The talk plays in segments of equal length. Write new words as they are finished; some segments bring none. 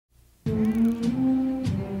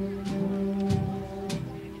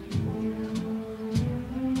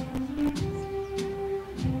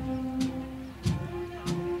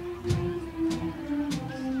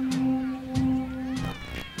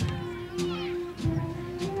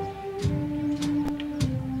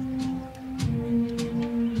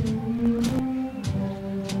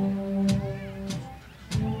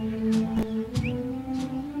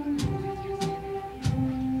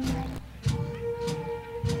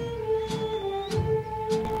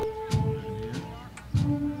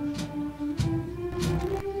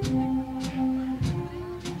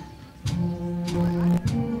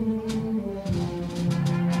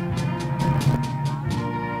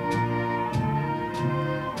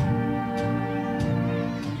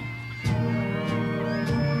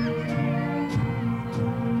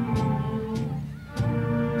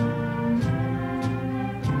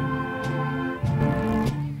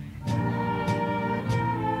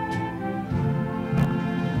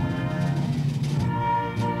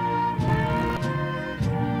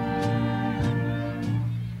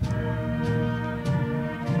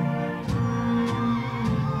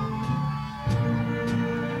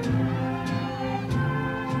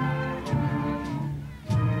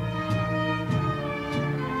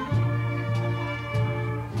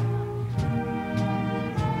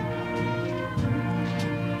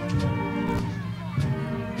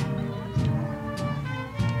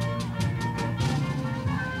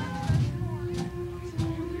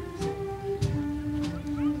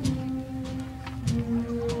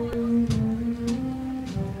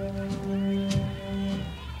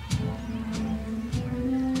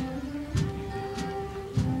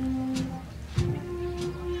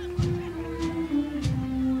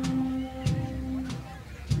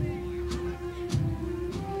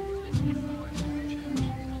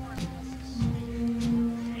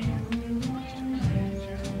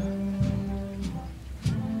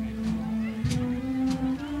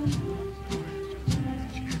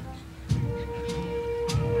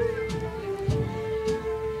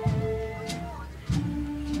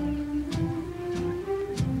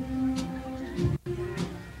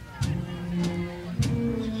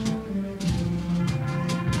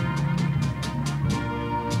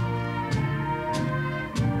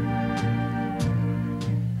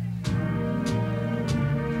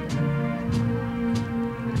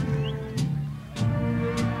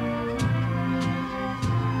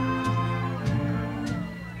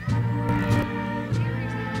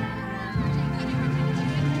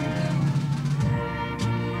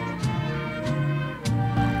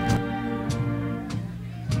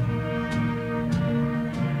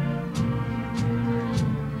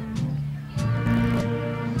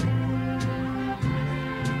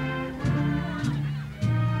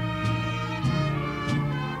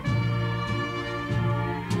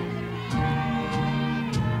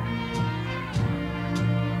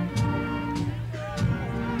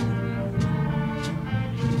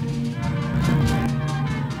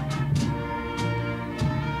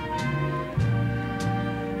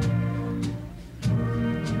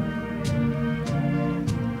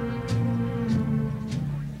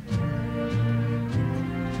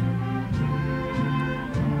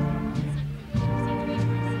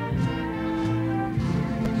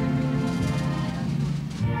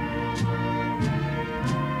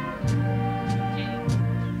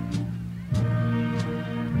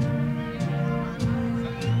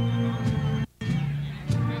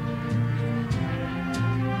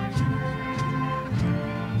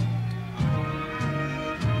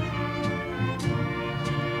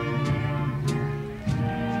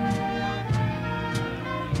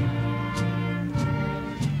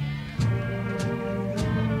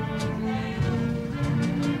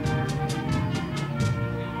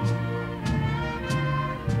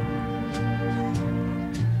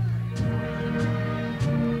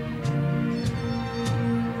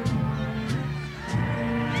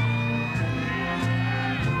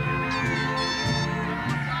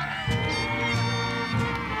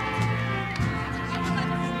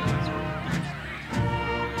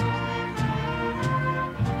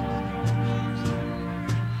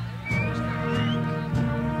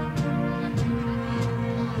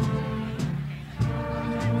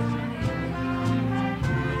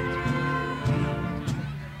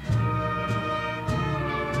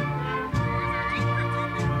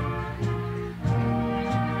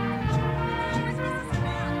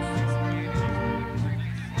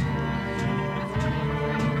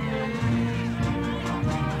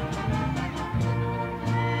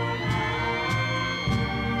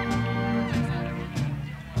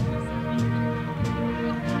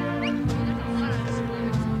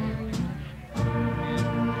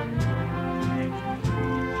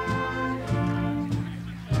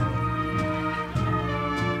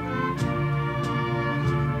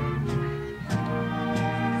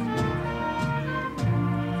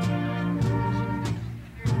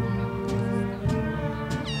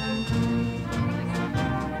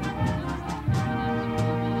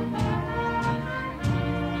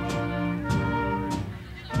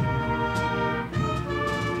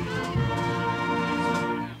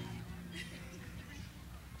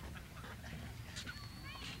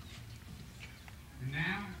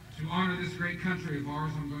honor this great country of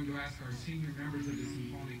ours, I'm going to ask our senior members of the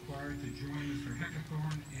symphonic choir to join Mr.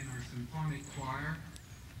 Heckathorn in our symphonic choir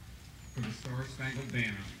for the Star Spangled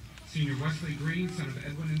Banner. Senior Wesley Green, son of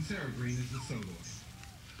Edwin and Sarah Green, is the soloist.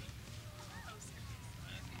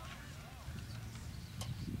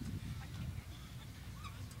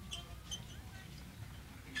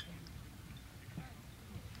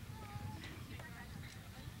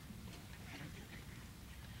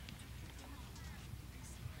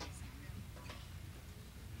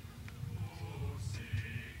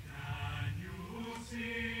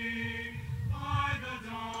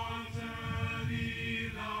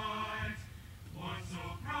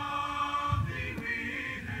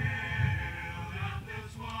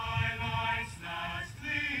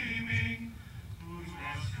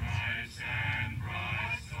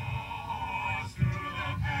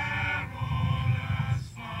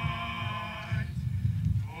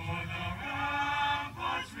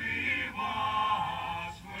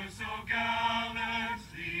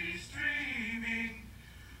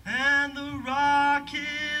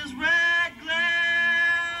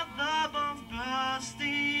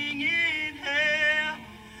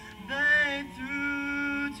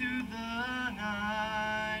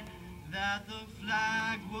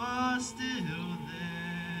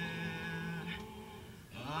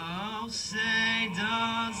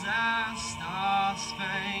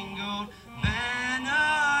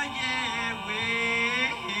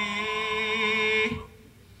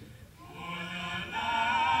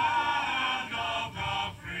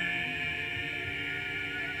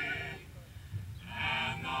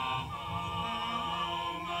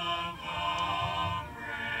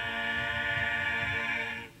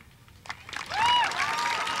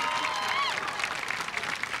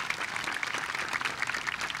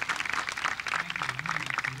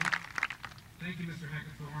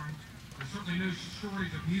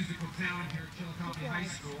 Shortage of musical talent here at Chillicothe High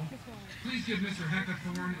School. Please give Mr.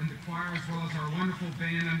 Heckathorn and the choir, as well as our wonderful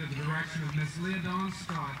band under the direction of Miss Leah Dawn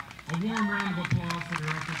Scott, a warm round of applause for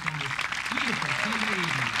their efforts on this beautiful Sunday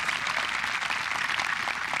evening.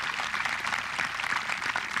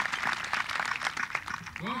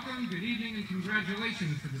 Welcome, good evening, and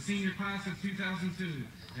congratulations to the senior class of 2002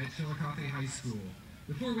 at Chillicothe High School.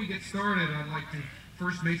 Before we get started, I'd like to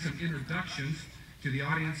first make some introductions to the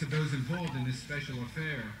audience of those involved in this special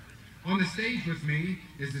affair. On the stage with me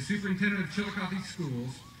is the Superintendent of Chillicothe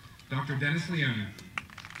Schools, Dr. Dennis Leone.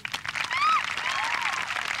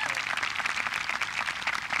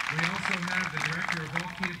 We also have the Director of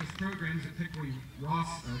all campus programs at Pickering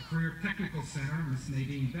Ross Career Technical Center, Ms.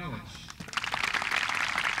 Nadine Bellich.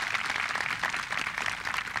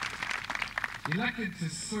 Elected to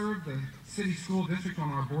serve the City School District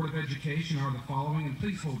on our Board of Education are the following, and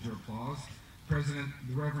please hold your applause. President,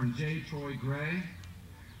 the Reverend J. Troy Gray.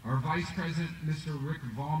 Our Vice President, Mr. Rick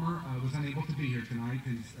Vollmer, was unable to be here tonight.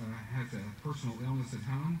 He has a personal illness at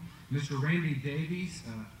home. Mr. Randy Davies,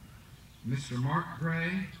 Mr. Mark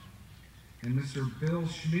Gray, and Mr. Bill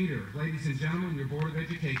Schmieder. Ladies and gentlemen, your Board of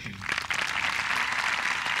Education.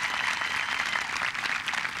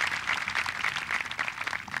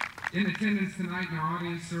 In attendance tonight in our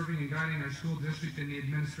audience, serving and guiding our school district in the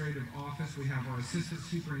administrative office, we have our Assistant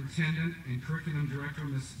Superintendent and Curriculum Director,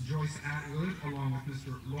 Ms. Joyce Atwood, along with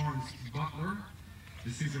Mr. Lawrence Butler,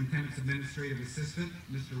 the Superintendent's Administrative Assistant,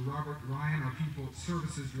 Mr. Robert Ryan, our People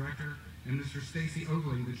Services Director, and Mr. Stacy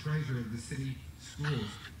Ogley, the Treasurer of the City Schools.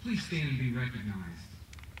 Please stand and be recognized.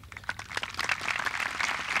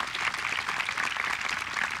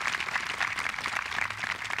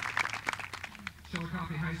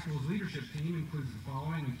 Chillicothe High School's leadership team includes the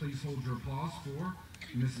following, and please hold your applause for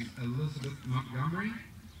Mrs. Elizabeth Montgomery,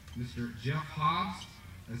 Mr. Jeff Hobbs,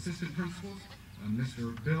 Assistant Principals,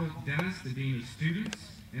 Mr. Bill Dennis, the Dean of Students,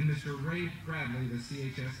 and Mr. Ray Bradley, the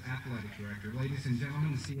CHS Athletic Director. Ladies and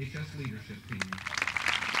gentlemen, the CHS leadership team.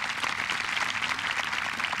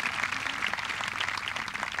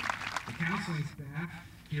 The counseling staff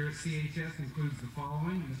here at CHS includes the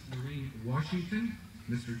following, Ms. Lorraine Washington,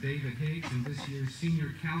 Mr. David Higgs, and this year's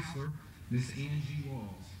senior counselor, Ms. Angie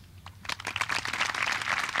Walls.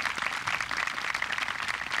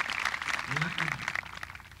 Elected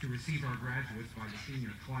to receive our graduates by the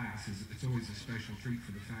senior class, it's always a special treat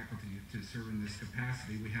for the faculty to serve in this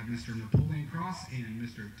capacity. We have Mr. Napoleon Cross and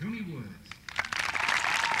Mr. Tony Woods.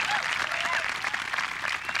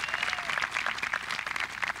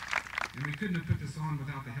 And we couldn't have put this on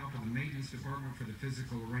without the help of the maintenance department for the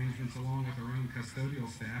physical arrangements, along with our own custodial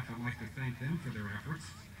staff. I'd like to thank them for their efforts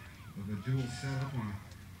of a dual setup on a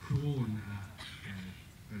cool and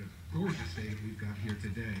but a gorgeous day that we've got here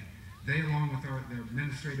today. They, along with their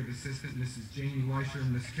administrative assistant, Mrs. Janie Weischer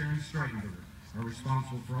and Miss Karen Streitenberger, are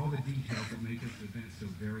responsible for all the details that make this event so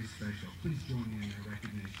very special. Please join me in their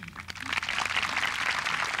recognition.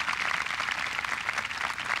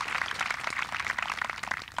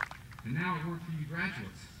 And now a word for you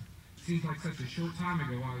graduates. It seems like such a short time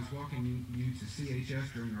ago I was welcoming you to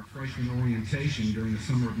CHS during our freshman orientation during the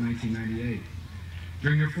summer of 1998.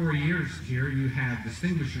 During your 4 years here, you have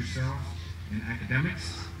distinguished yourselves in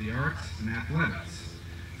academics, the arts, and athletics.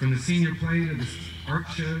 From the senior play to the art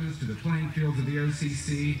shows to the playing fields of the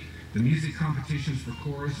OCC, the music competitions for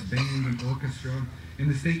chorus, band, and orchestra, and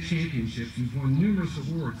the state championships, you've won numerous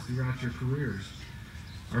awards throughout your careers.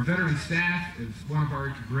 Our veteran staff is one of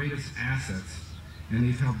our greatest assets, and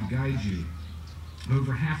they've helped guide you.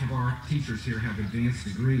 Over half of our teachers here have advanced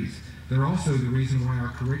degrees. They're also the reason why our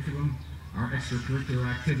curriculum, our extracurricular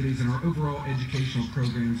activities, and our overall educational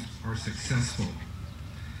programs are successful.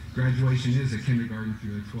 Graduation is a kindergarten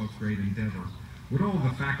through the 12th grade endeavor. Would all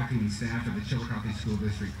the faculty and staff of the Chillicothe School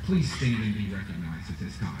District please stand and be recognized at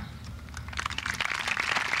this time?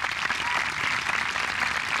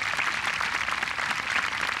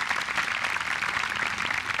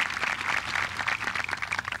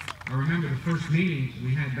 I remember the first meeting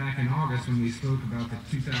we had back in August when we spoke about the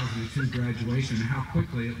 2002 graduation and how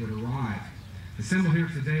quickly it would arrive. Assembled here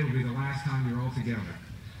today will be the last time you're all together.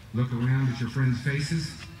 Look around at your friends'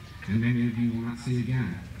 faces, and many of you will not see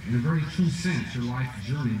again. In a very true sense, your life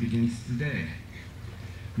journey begins today.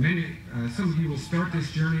 Some of you will start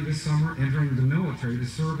this journey this summer entering the military to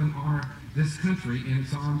serve and honor this country in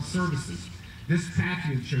its armed services. This path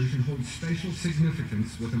you have chosen holds special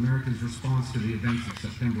significance with America's response to the events of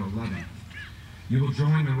September 11th. You will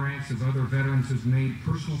join the ranks of other veterans who have made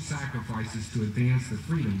personal sacrifices to advance the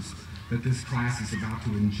freedoms that this class is about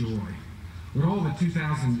to enjoy. With all the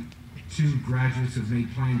 2002 graduates who have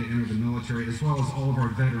made plan to enter the military, as well as all of our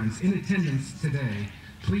veterans in attendance today,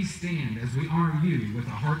 please stand as we honor you with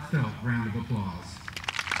a heartfelt round of applause.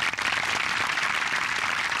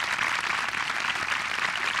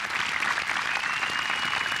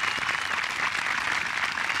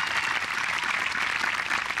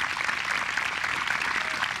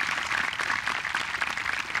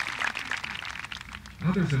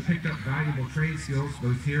 Others have picked up valuable trade skills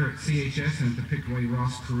both here at CHS and at the Pickaway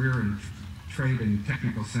Ross Career and Trade and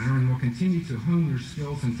Technical Center, and will continue to hone your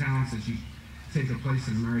skills and talents as you take a place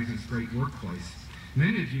in America's great workplace.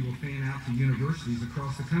 Many of you will fan out to universities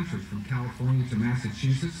across the country, from California to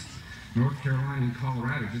Massachusetts, North Carolina, and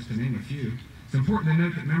Colorado, just to name a few. It's important to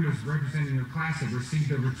note that members representing your class have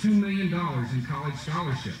received over $2 million in college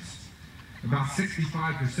scholarships. About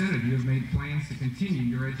 65% of you have made plans to continue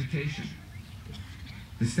your education.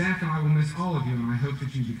 The staff and I will miss all of you, and I hope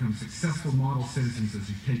that you become successful model citizens as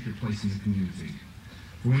you take your place in the community.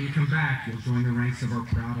 For when you come back, you'll join the ranks of our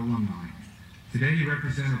proud alumni. Today you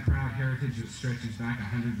represent a proud heritage that stretches back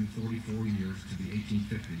 144 years to the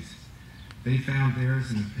 1850s. They found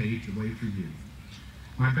theirs and have paved the way for you.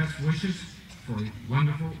 My best wishes for a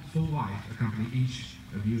wonderful, full life accompany each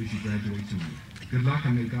of you as you graduate tonight. Good luck,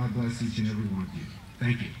 and may God bless each and every one of you.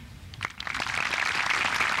 Thank you.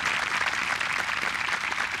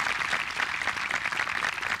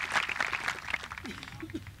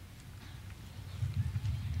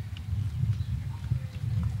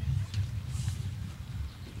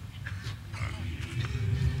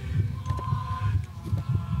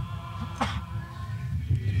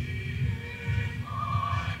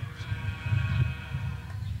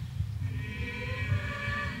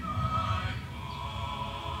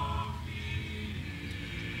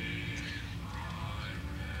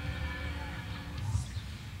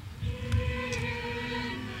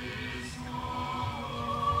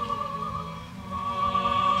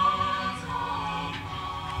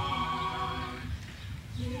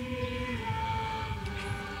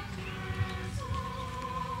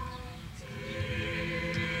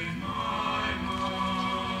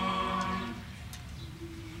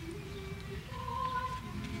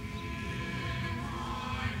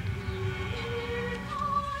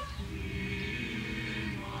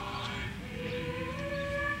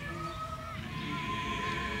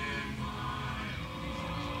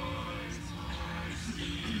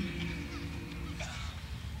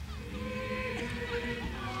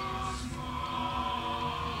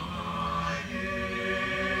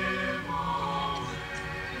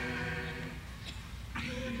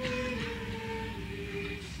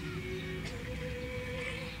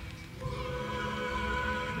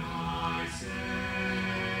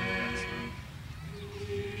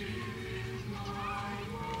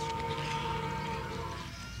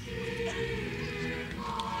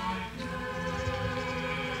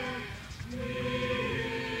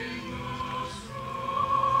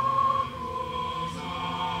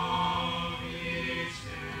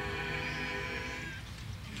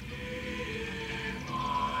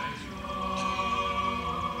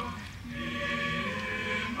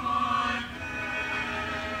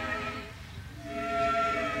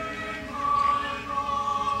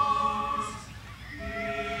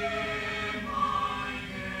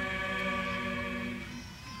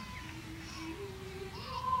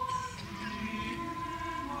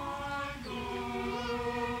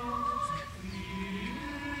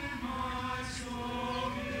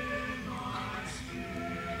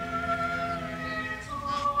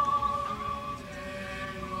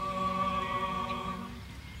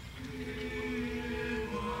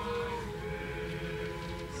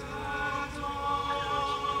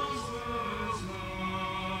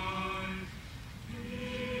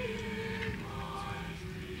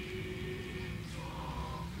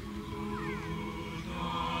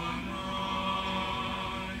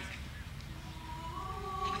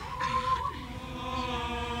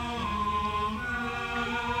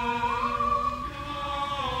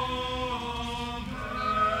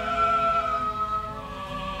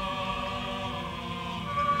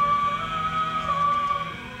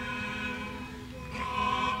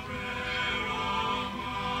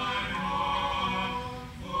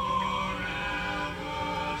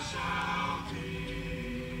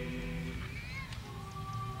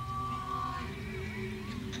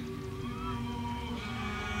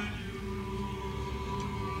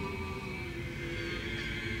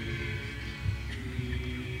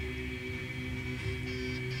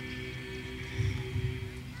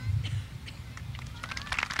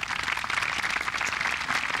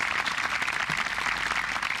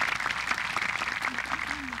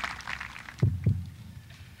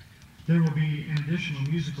 There will be an additional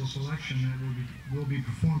musical selection that will be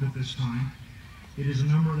performed at this time. It is a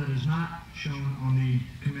number that is not shown on the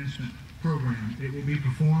commencement program. It will be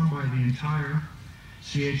performed by the entire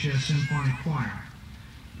CHS Symphonic Choir.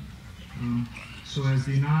 So as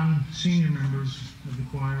the non-senior members of the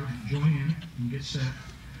choir join in and get set,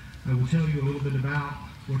 I will tell you a little bit about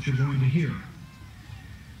what you're going to hear.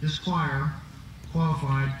 This choir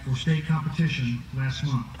qualified for state competition last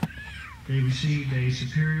month. They received a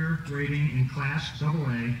superior rating in Class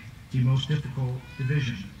AA, the most difficult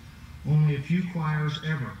division. Only a few choirs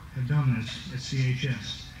ever have done this at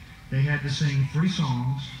CHS. They had to sing 3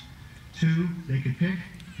 songs, 2 they could pick,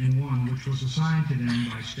 and 1 which was assigned to them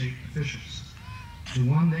by state officials. The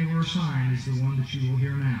one they were assigned is the one that you will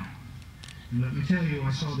hear now. And let me tell you,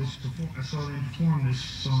 I saw them perform this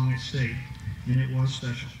song at state, and it was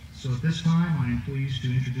special. So at this time, I am pleased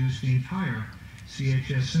to introduce the entire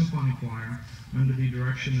CHS Symphony Choir under the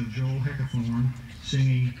direction of Joel Heckathorn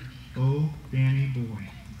singing "Oh, Danny Boy."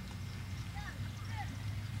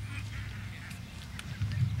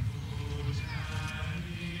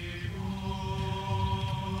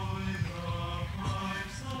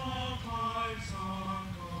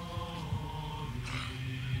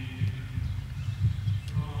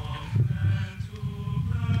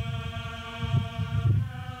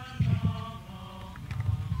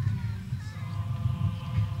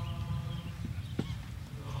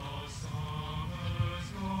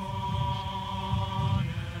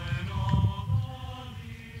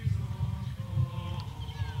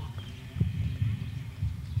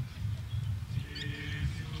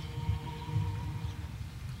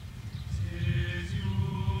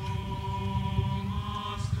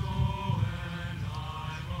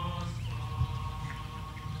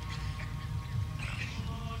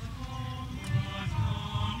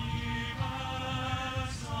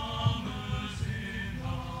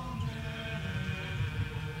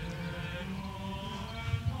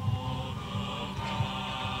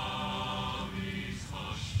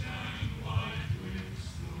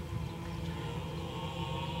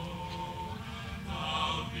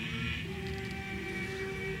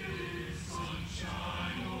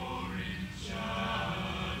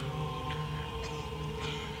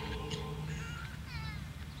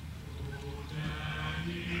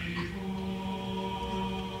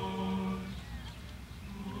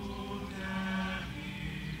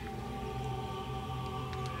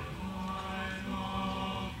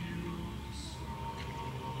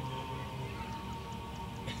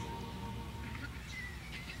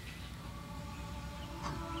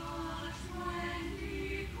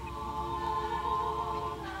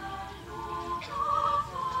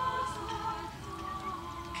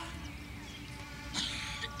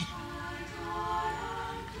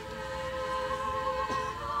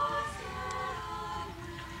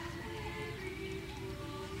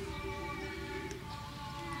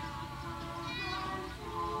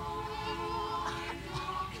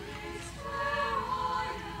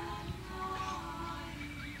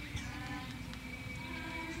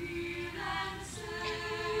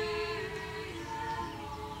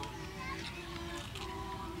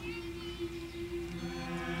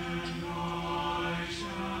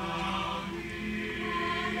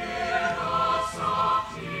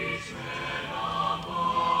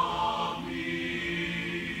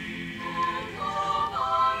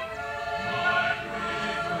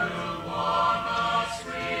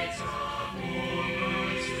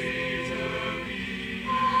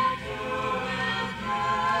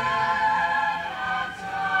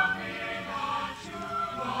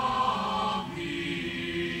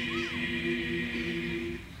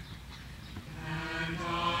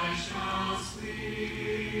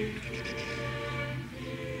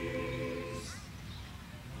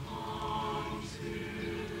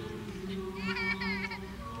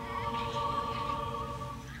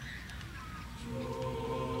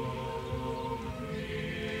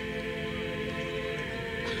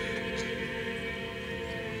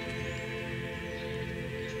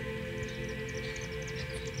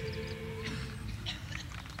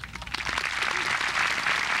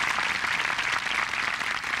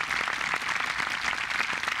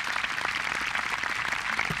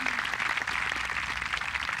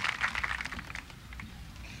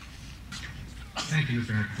 Thank you,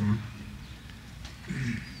 Mr. Heckathorn.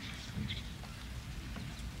 It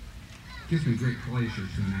gives me great pleasure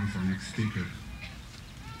to announce our next speaker.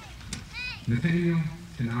 Nathaniel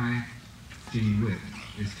Tanai J. Witt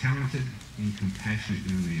is a talented and compassionate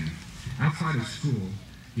young man. Outside of school,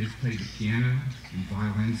 he has played the piano and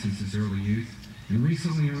violin since his early youth and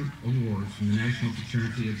recently earned awards from the National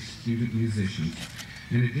Fraternity of Student Musicians.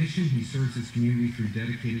 In addition, he serves his community through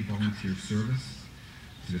dedicated volunteer service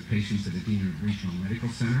to the patients at Adena Regional Medical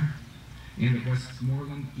Center and at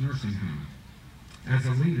Westmoreland Nursing Home. As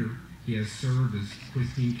a leader, he has served as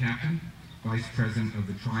quiz team captain, vice president of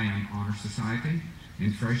the Triumph Honor Society,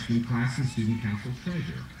 and freshman class and student council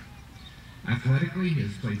treasurer. Athletically, he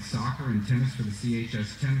has played soccer and tennis for the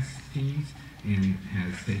CHS tennis teams and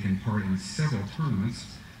has taken part in several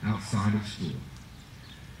tournaments outside of school.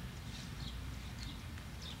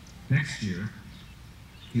 Next year,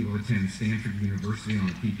 he will attend Stanford University on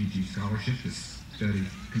a PPG scholarship to study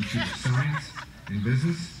computer science and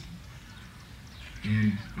business.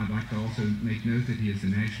 And I'd like to also make note that he is a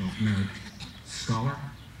National Merit Scholar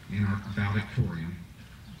and our valedictorian.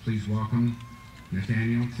 Please welcome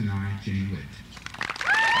Nathaniel Tanai J. Witt.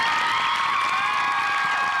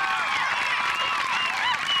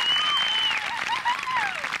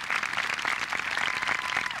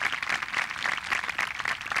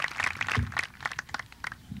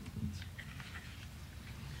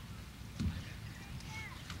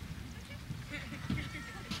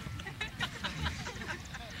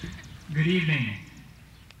 Good evening,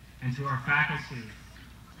 and to our faculty,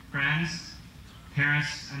 friends,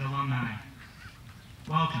 parents, and alumni,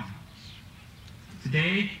 welcome.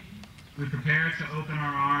 Today, we prepare to open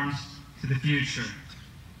our arms to the future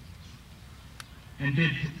and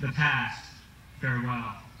bid the past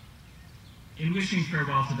farewell. In wishing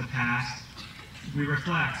farewell to the past, we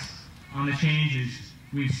reflect on the changes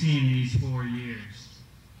we've seen these 4 years.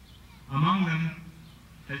 Among them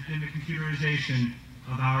has been the computerization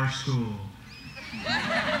of our school.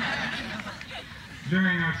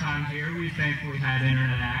 During our time here, we thankfully had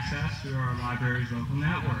internet access through our library's local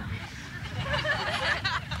network.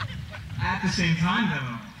 At the same time,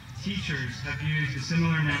 though, teachers have used a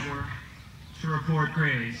similar network to report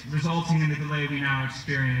grades, resulting in the delay we now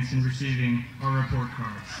experience in receiving our report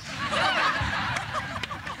cards.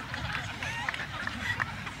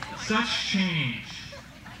 Such change,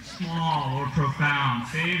 small or profound,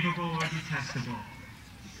 favorable or detestable,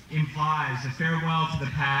 implies a farewell to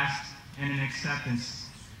the past and an acceptance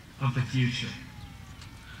of the future.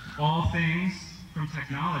 All things, from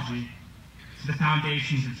technology to the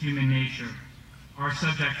foundations of human nature, are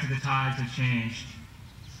subject to the tides of change.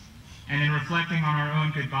 And in reflecting on our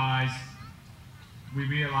own goodbyes, we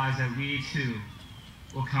realize that we too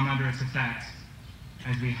will come under its effect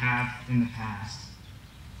as we have in the past.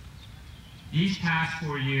 These past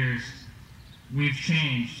 4 years, we've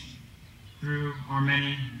changed through our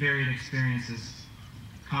many varied experiences.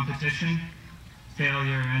 Competition,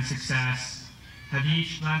 failure, and success have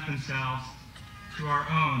each lent themselves to our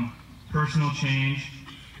own personal change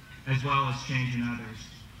as well as change in others.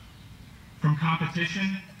 From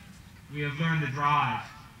competition, we have learned the drive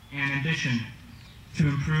and ambition to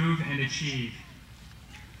improve and achieve.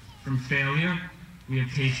 From failure, we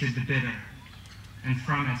have tasted the bitter, and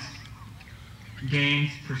from it, gained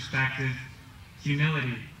perspective,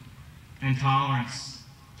 humility, and tolerance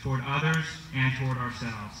toward others and toward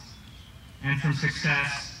ourselves. And from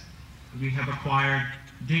success, we have acquired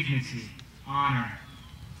dignity, honor,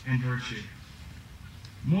 and virtue.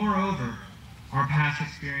 Moreover, our past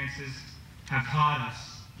experiences have taught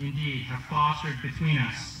us, indeed, have fostered between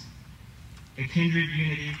us a kindred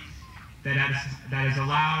unity that has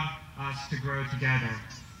allowed us to grow together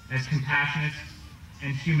as compassionate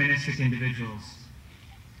and humanistic individuals.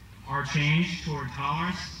 Our change toward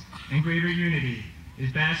tolerance and greater unity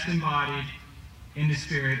is best embodied in the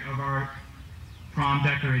spirit of our prom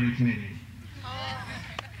decorating committee,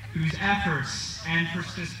 whose efforts and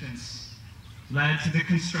persistence led to the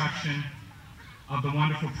construction of the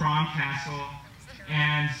wonderful prom castle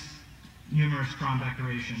and numerous prom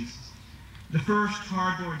decorations. The first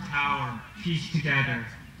cardboard tower pieced together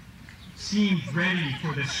seemed ready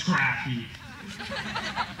for the scrap heap,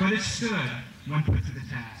 but it stood when put to the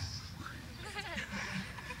task.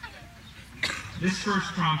 This first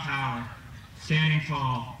prom tower, standing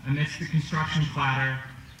tall amidst the construction clatter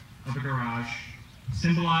of a garage,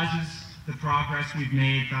 symbolizes the progress we've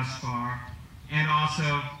made thus far, and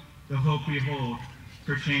also the hope we hold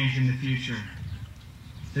for change in the future.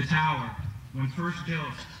 The tower, when first built,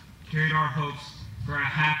 carried our hopes for a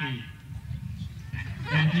happy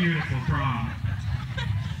and beautiful prom.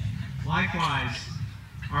 Likewise,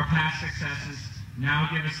 our past successes now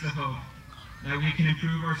give us the hope that we can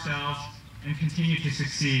improve ourselves and continue to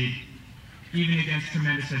succeed, even against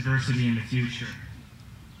tremendous adversity in the future.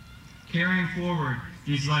 Carrying forward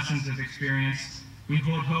these lessons of experience, we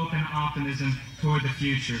hold hope and optimism toward the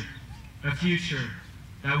future, a future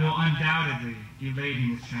that will undoubtedly be laden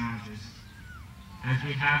with challenges, as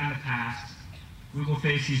we have in the past, we will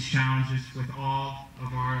face these challenges with all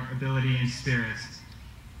of our ability and spirits.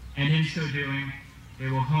 And in so doing, they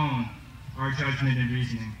will hone our judgment and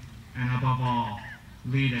reasoning, and above all,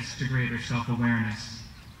 lead us to greater self-awareness.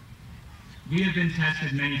 We have been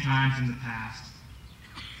tested many times in the past,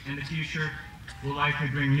 and the future will likely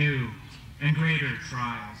bring new and greater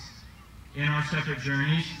trials. In our separate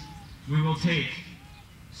journeys, we will take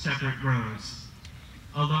separate roads.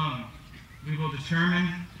 Alone, we will determine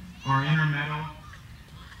our inner mettle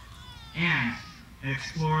and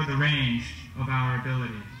explore the range of our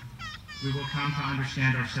ability. We will come to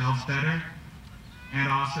understand ourselves better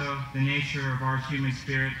and also the nature of our human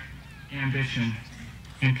spirit, ambition,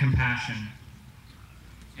 and compassion.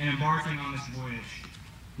 In embarking on this voyage,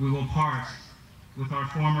 we will part with our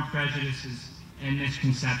former prejudices and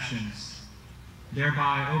misconceptions,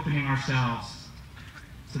 thereby opening ourselves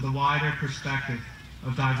to the wider perspective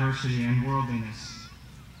of diversity and worldliness,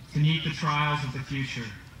 to meet the trials of the future,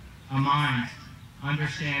 a mind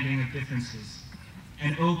understanding of differences,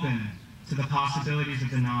 and open to the possibilities of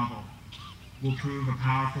the novel, will prove a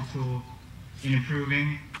powerful tool in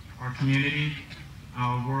improving our community,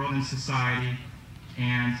 our world and society,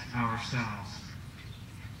 and ourselves.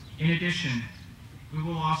 In addition, we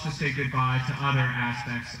will also say goodbye to other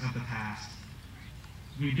aspects of the past.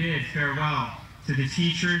 We bid farewell to the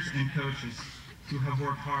teachers and coaches who have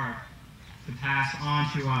worked hard to pass on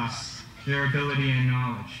to us their ability and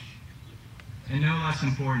knowledge. And no less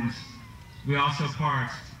important, we also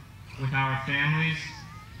part with our families,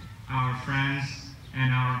 our friends,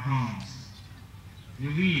 and our homes. We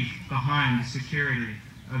leave behind the security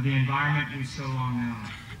of the environment we've so long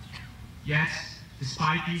known. Yet,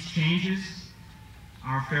 despite these changes,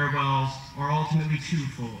 our farewells are ultimately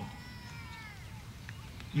twofold.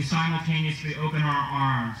 We simultaneously open our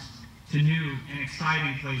arms to new and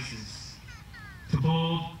exciting places, to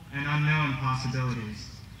bold and unknown possibilities.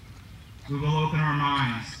 We will open our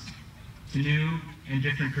minds to new and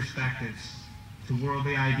different perspectives, to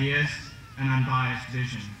worldly ideas and unbiased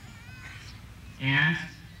vision. And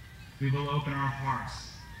we will open our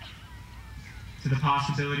hearts to the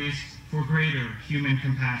possibilities for greater human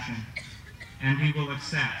compassion, and we will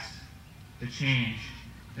accept the change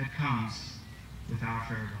that comes with our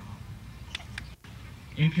farewell.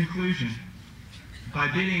 In conclusion, by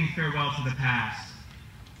bidding farewell to the past,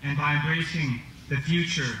 and by embracing the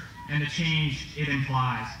future and the change it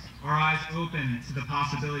implies, our eyes open to the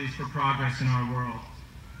possibilities for progress in our world.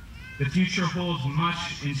 The future holds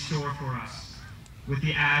much in store for us with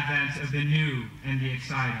the advent of the new and the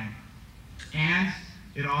exciting. And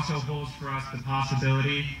it also holds for us the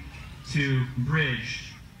possibility to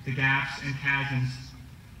bridge the gaps and chasms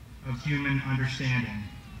of human understanding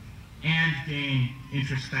and gain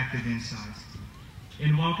introspective insights.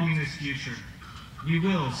 In welcoming this future, we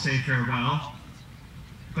will say farewell,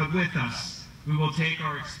 but with us, we will take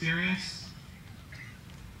our experience,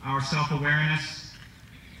 our self-awareness,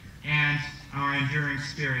 and our enduring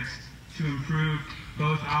spirits to improve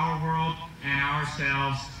both our world and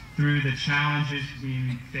ourselves through the challenges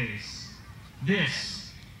we face.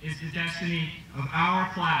 This is the destiny of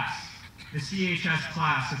our class, the CHS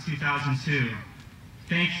class of 2002.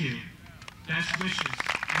 Thank you. Best wishes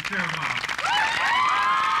and farewell.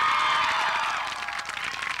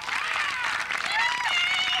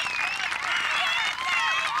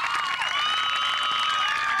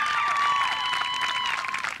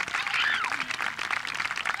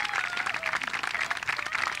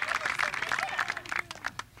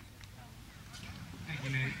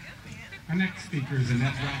 Our next speaker is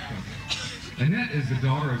Annette Ratcliffe. Annette is the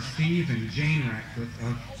daughter of Steve and Jane Ratcliffe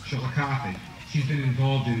of Chillicothe. She's been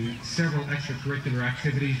involved in several extracurricular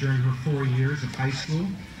activities during her 4 years of high school.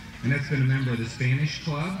 Annette's been a member of the Spanish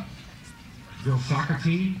Club, girls soccer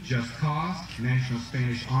team, Just Cause, National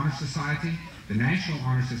Spanish Honor Society, the National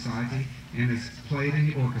Honor Society, and has played in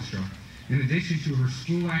the orchestra. In addition to her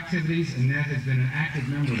school activities, Annette has been an active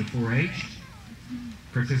member of the 4-H,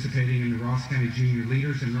 participating in the Ross County Junior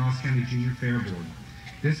Leaders and Ross County Junior Fair Board.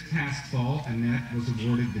 This past fall, Annette was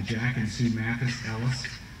awarded the Jack and Sue Mathis Ellis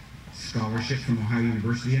Scholarship from Ohio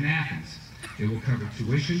University in Athens. It will cover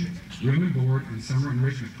tuition, room and board, and summer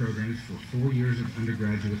enrichment programs for 4 years of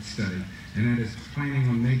undergraduate study. Annette is planning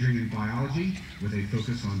on majoring in biology with a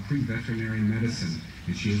focus on pre-veterinary medicine,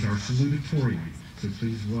 and she is our salutatorian. So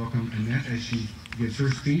please welcome Annette as she gives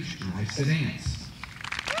her speech, Life's a Dance.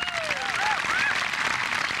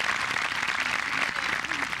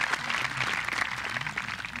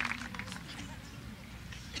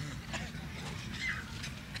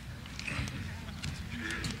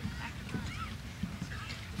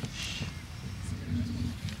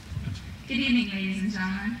 Good evening, ladies and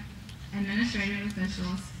gentlemen. administrative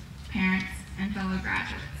officials, parents, and fellow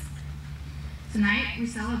graduates. Tonight, we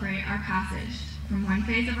celebrate our passage from one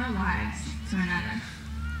phase of our lives to another.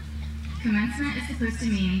 Commencement is supposed to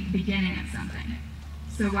mean the beginning of something,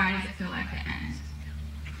 so why does it feel like the end?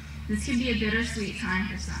 This can be a bittersweet time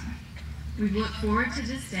for some. We've looked forward to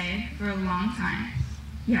this day for a long time,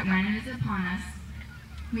 yet when it is upon us,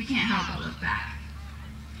 we can't help but look back.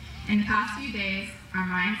 In the past few days, our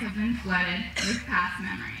minds have been flooded with past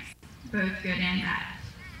memories, both good and bad.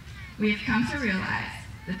 We have come to realize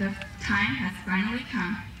that the time has finally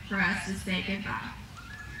come for us to say goodbye.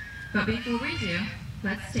 But before we do,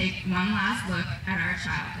 let's take one last look at our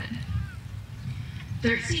childhood.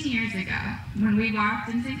 13 years ago, when we walked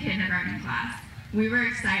into kindergarten class, we were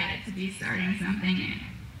excited to be starting something new.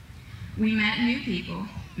 We met new people,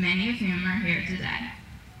 many of whom are here today.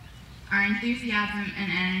 Our enthusiasm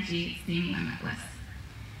and energy seemed limitless.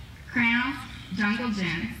 Crowns, jungle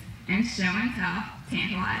gyms, and show and tell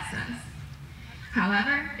tantalized us.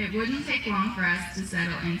 However, it wouldn't take long for us to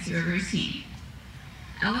settle into a routine.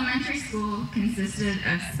 Elementary school consisted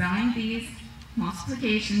of spelling bees,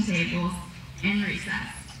 multiplication tables, and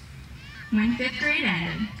recess. When 5th grade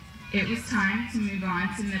ended, it was time to move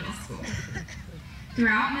on to middle school.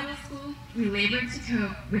 Throughout middle school, we labored to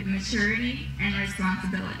cope with maturity and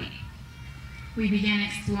responsibility. We began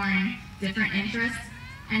exploring different interests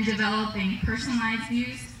and developing personalized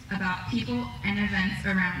views about people and events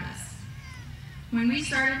around us. When we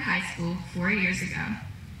started high school 4 years ago,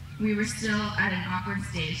 we were still at an awkward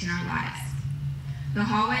stage in our lives. The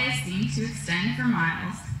hallways seemed to extend for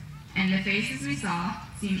miles, and the faces we saw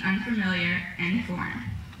seemed unfamiliar and foreign.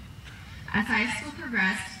 As high school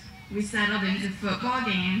progressed, we settled into football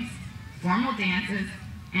games, formal dances,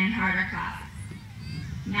 and harder classes.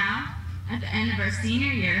 Now, at the end of our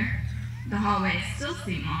senior year, the hallways still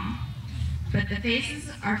seem long, but the faces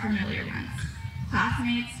are familiar ones,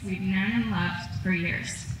 classmates we've known and loved for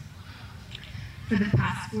years. For the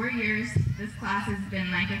past 4 years, this class has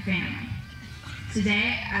been like a family.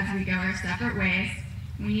 Today, as we go our separate ways,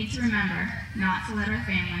 we need to remember not to let our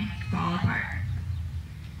family fall apart.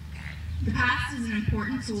 The past is an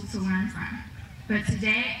important tool to learn from, but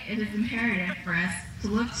today it is imperative for us to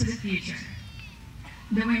look to the future.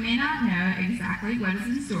 Though we may not know exactly what is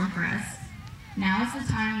in store for us, now is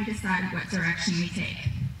the time we decide what direction we take.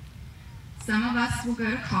 Some of us will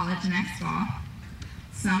go to college next fall,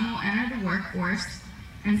 some will enter the workforce,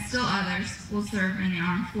 and still others will serve in the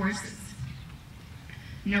armed forces.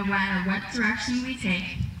 No matter what direction we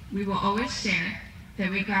take, we will always share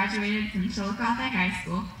that we graduated from Chillicothe High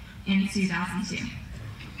School in 2002.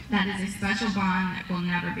 That is a special bond that will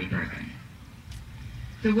never be broken.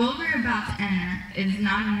 The world we're about to enter is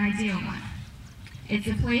not an ideal one. It's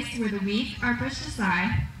a place where the weak are pushed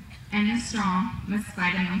aside and the strong must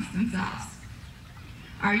fight amongst themselves.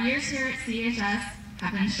 Our years here at CHS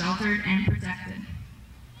have been sheltered and protected.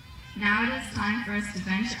 Now it is time for us to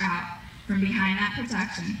venture out from behind that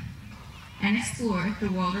protection and explore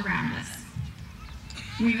the world around us.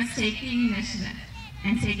 We must take the initiative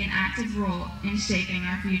and take an active role in shaping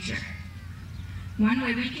our future. One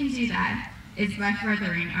way we can do that is by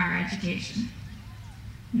furthering our education.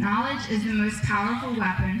 Knowledge is the most powerful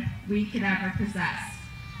weapon we could ever possess.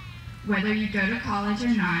 Whether you go to college or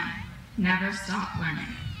not, never stop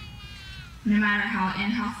learning. No matter how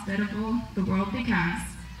inhospitable the world becomes,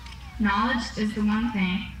 knowledge is the one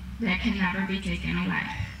thing that can never be taken away.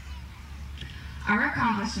 Our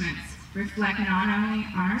accomplishments reflect not only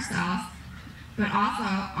on ourselves, but also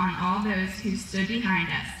on all those who stood behind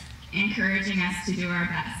us, encouraging us to do our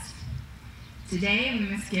best. Today,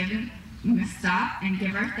 we must stop and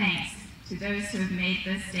give our thanks to those who have made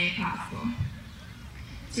this day possible.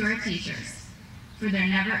 To our teachers, for their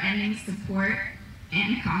never-ending support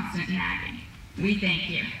and constant nagging, we thank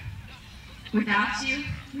you. Without you,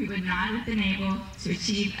 we would not have been able to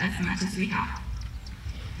achieve as much as we have.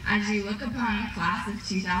 As you look upon the class of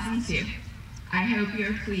 2002, I hope you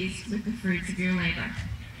are pleased with the fruits of your labor.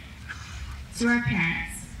 To our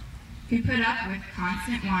parents, who put up with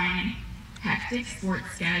constant whining, hectic sports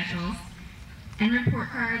schedules, and report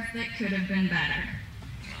cards that could have been better,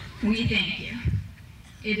 we thank you.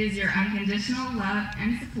 It is your unconditional love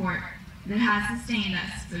and support that has sustained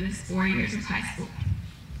us for this 4 years of high school.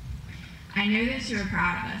 I know that you are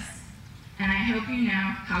proud of us, and I hope you know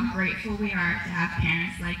how grateful we are to have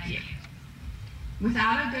parents like you.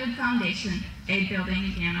 Without a good foundation, a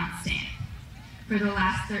building cannot stand. For the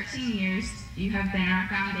last 13 years, you have been our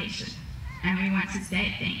foundation, and we want to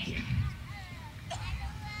say thank you.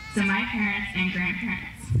 To my parents and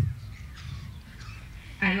grandparents,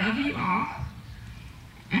 I love you all,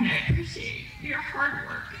 and I appreciate your hard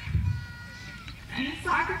work. and the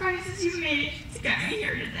sacrifices you've made to get me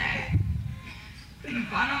here today. From the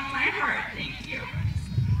bottom of my heart, thank you.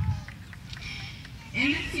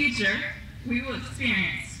 In the future, we will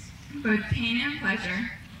experience both pain and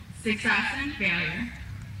pleasure, success and failure,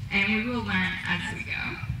 and we will learn as we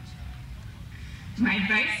go. My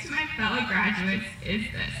advice to my fellow graduates is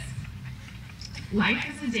this: life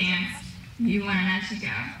is a dance, you learn as you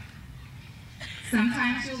go.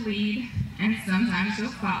 Sometimes you'll lead, and sometimes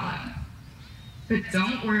you'll follow. But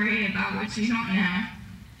don't worry about what you don't know,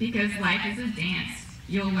 because life is a dance,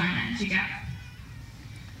 you'll learn as you go.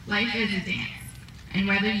 Life is a dance, and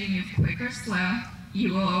whether you move quick or slow,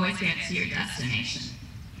 you will always get to your destination.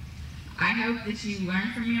 I hope that you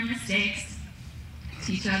learn from your mistakes,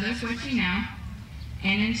 teach others what you know,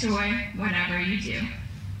 and enjoy whatever you do.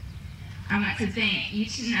 I want to thank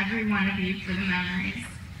each and every one of you for the memories,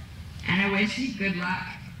 and I wish you good luck.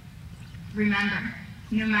 Remember,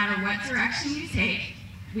 no matter what direction you take,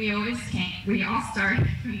 we all started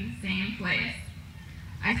from the same place.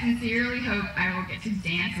 I sincerely hope I will get to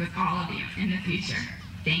dance with all of you in the future.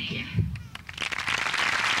 Thank you.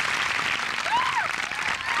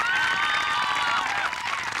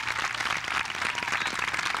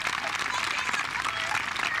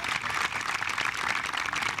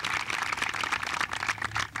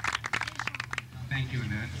 Thank you,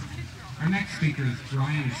 Annette. Our next speaker is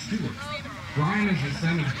Brian Stewart. Brian is the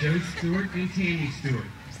son of Joe Stewart and Tammy Stewart.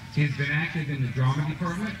 He has been active in the drama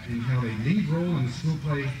department and held a lead role in the school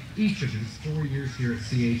play each of his 4 years here at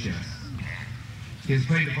CHS. He has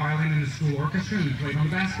played the violin in the school orchestra and played on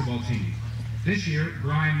the basketball team. This year,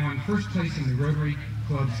 Brian won first place in the Rotary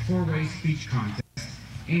Club's four-way speech contest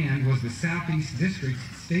and was the Southeast District's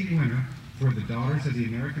state winner for the Daughters of the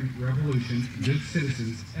American Revolution Good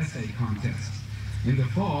Citizens Essay Contest. In the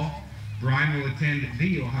fall, Brian will attend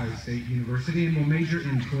The Ohio State University and will major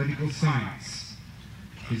in political science.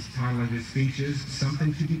 His title of his speech is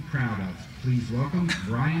Something to be Proud of. Please welcome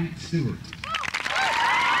Brian Stewart.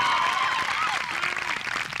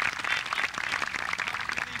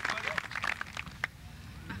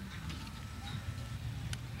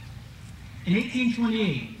 In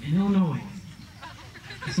 1828, in Illinois,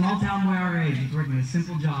 a small town boy our age was working a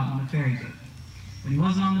simple job on a ferry boat. When he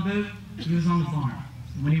wasn't on the boat, he was on the farm.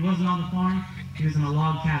 And when he wasn't on the farm, he was in a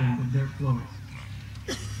log cabin with dirt floors.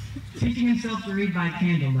 Teaching himself to read by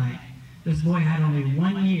candlelight, this boy had only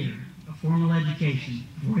 1 year of formal education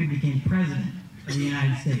before he became president of the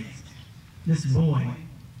United States. This boy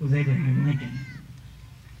was Abraham Lincoln.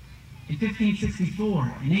 In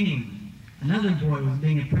 1564, in England, another boy was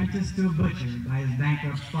being apprenticed to a butcher by his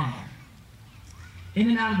bankrupt father. In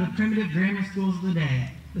and out of the primitive grammar schools of the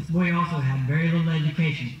day, this boy also had very little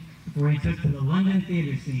education before he took to the London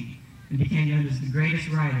theater scene and became known as the greatest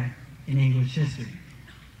writer in English history.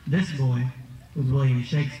 This boy was William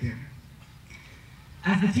Shakespeare.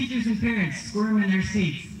 As the teachers and parents squirm in their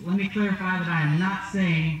seats, let me clarify that I am not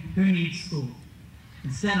saying who needs school.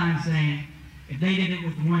 Instead, I'm saying, if they did it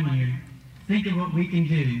with 1 year, think of what we can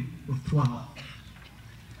do with 12.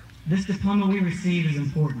 This diploma we receive is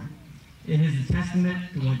important. It is a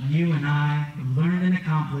testament to what you and I have learned and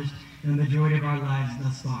accomplished in the majority of our lives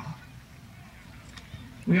thus far.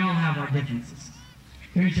 We all have our differences.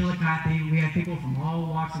 Here in Chillicothe, we have people from all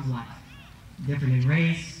walks of life, different in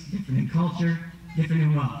race, different in culture, different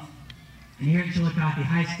in wealth. And here at Chillicothe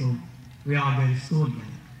High School, we all go to school together.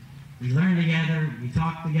 We learn together, we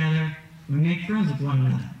talk together, we make friends with one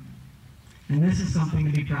another. And this is something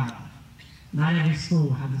to be proud of. Not every school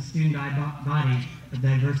has a student body as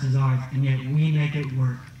diverse as ours, and yet we make it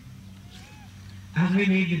work. As we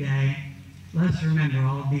leave today, let us remember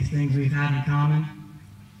all of these things we've had in common,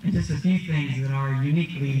 and just a few things that are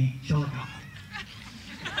uniquely Chillicothe.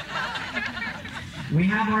 We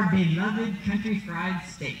have our beloved country fried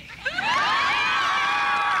steak.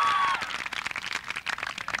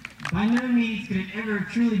 By no means could it ever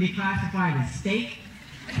truly be classified as steak,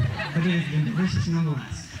 but it has been delicious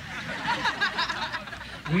nonetheless.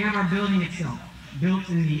 We have our building itself, built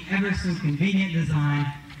in the ever so convenient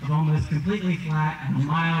design of almost completely flat and a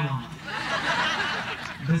mile long.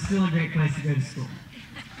 But still a great place to go to school.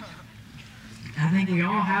 I think we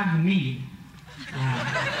all have the mead.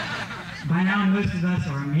 By now, most of us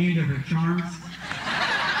are immune to her charms,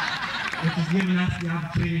 which has given us the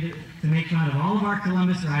opportunity to make fun of all of our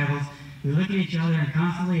Columbus rivals who look at each other and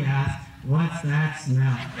constantly ask, "What's that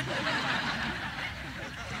smell?"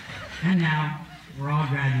 And now, we're all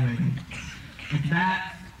graduating. With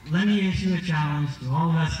that, let me issue a challenge to all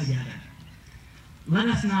of us together. Let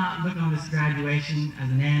us not look on this graduation as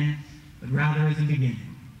an end, but rather as a beginning.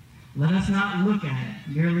 Let us not look at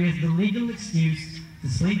it merely as the legal excuse to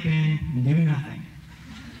sleep in and do nothing,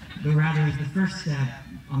 but rather is the first step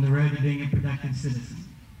on the road to being a productive citizen.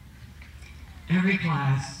 Every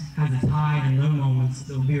class has its high and low moments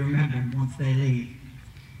that will be remembered once they leave.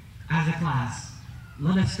 As a class,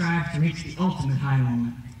 let us strive to reach the ultimate high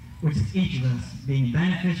moment, which is each of us being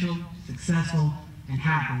beneficial, successful, and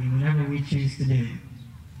happy in whatever we choose to do.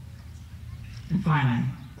 And finally,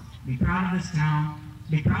 be proud of this town,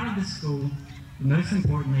 be proud of this school, but most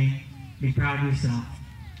importantly, be proud of yourself.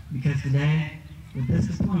 Because today, with this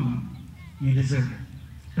diploma, you deserve it.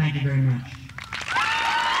 Thank you very much.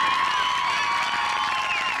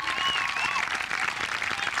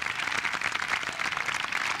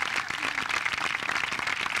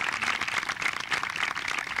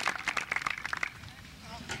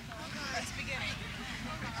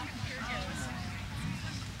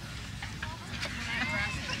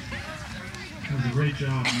 That was a great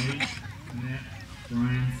job, Nate, Annette,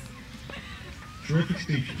 Brian. Terrific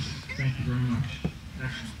speeches. Thank you very much.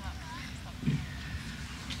 Excellent.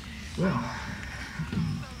 Well,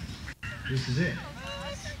 this is it.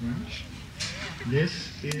 Right?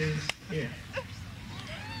 This is it.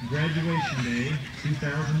 Graduation Day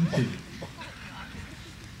 2002.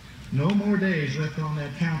 No more days left on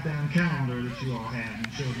that countdown calendar that you all had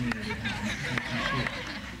and showed me every time.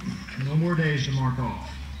 No more days to mark off.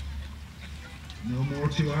 No more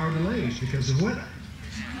 2-hour delays because of weather.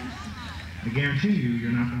 I guarantee you,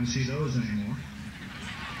 you're not going to see those anymore.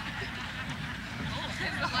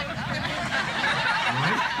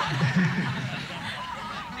 Right?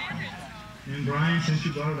 And Brian, since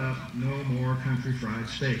you brought it up, no more country fried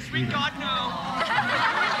steak. Sweet God, no!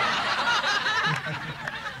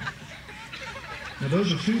 Now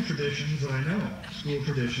those are two traditions that I know, school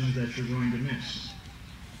traditions that you're going to miss.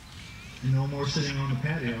 And no more sitting on the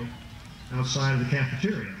patio outside of the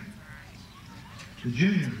cafeteria. The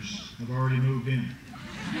juniors have already moved in.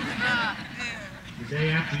 The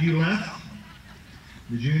day after you left,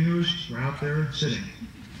 the juniors were out there sitting.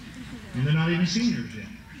 And they're not even seniors yet.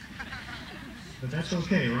 But that's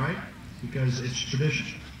okay, right? Because it's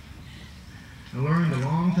tradition. I learned a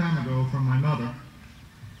long time ago from my mother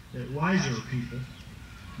that wiser people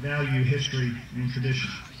value history and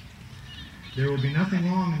tradition. There will be nothing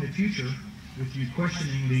wrong in the future with you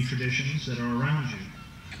questioning the traditions that are around you.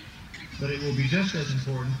 But it will be just as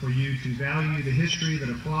important for you to value the history that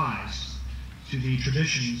applies to the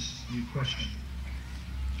traditions you question.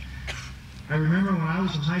 I remember when I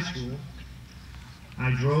was in high school,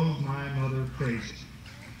 I drove my mother crazy.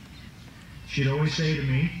 She'd always say to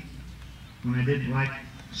me, when I didn't like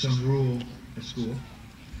some rule at school,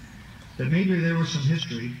 that maybe there was some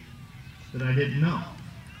history that I didn't know,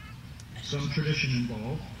 some tradition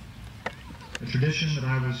involved, a tradition that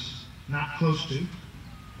I was not close to,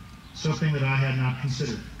 something that I had not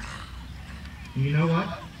considered. And you know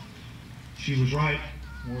what? She was right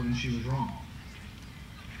more than she was wrong.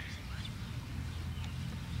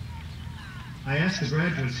 I ask the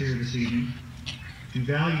graduates here this evening to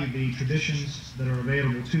value the traditions that are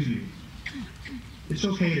available to you. It's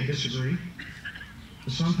okay to disagree,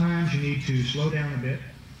 but sometimes you need to slow down a bit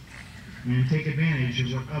and take advantage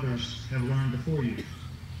of what others have learned before you.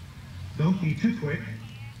 Don't be too quick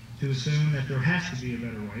to assume that there has to be a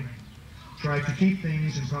better way. Try to keep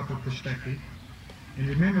things in proper perspective, and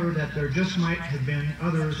remember that there just might have been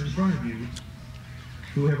others in front of you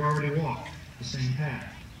who have already walked the same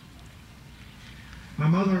path. My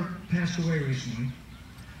mother passed away recently.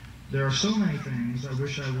 There are so many things I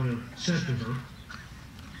wish I would have said to her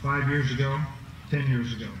 5 years ago, 10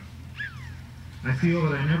 years ago. I feel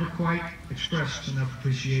that I never quite expressed enough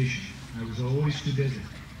appreciation. I was always too busy.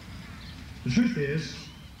 The truth is,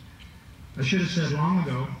 I should have said long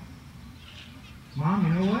ago, Mom,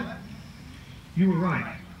 you know what? You were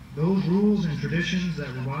right. Those rules and traditions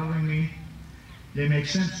that were bothering me, they make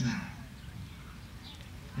sense now.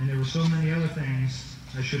 And there were so many other things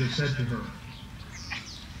I should have said to her.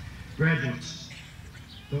 Graduates,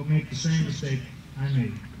 don't make the same mistake I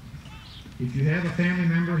made. If you have a family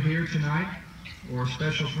member here tonight, or a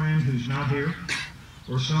special friend who's not here,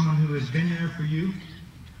 or someone who has been there for you,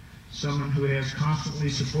 someone who has constantly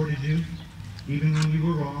supported you, even when you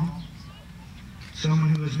were wrong,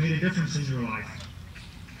 someone who has made a difference in your life,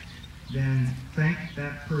 then thank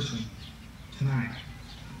that person tonight.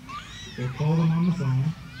 Or call them on the phone,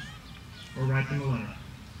 or write them a letter.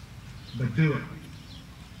 But do it.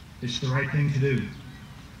 It's the right thing to do.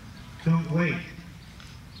 Don't wait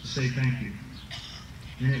to say thank you.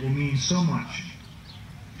 And it will mean so much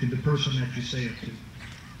to the person that you say it to.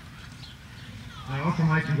 I offer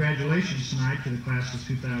my congratulations tonight to the class of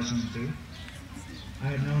 2002. I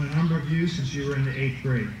have known a number of you since you were in the 8th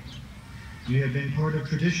grade. You have been part of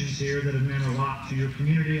traditions here that have meant a lot to your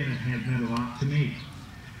community and have meant a lot to me.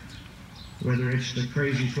 Whether it's the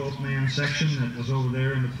crazy 12th man section that was over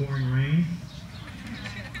there in the pouring rain,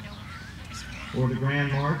 or the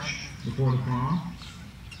grand march before the prom,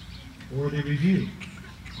 or the review,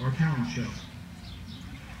 our talent show,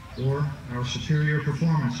 or our superior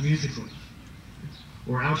performance musically,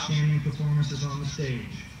 or outstanding performances on the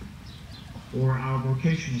stage, or our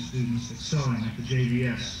vocational students excelling at the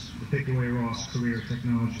JVS, the Pickaway-Ross Career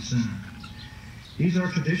Technology Center. These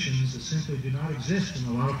are traditions that simply do not exist in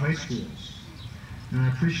a lot of high schools, and I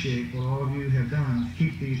appreciate what all of you have done to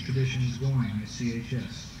keep these traditions going at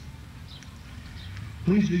CHS.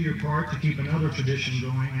 Please do your part to keep another tradition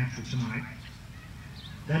going after tonight,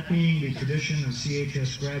 that being the tradition of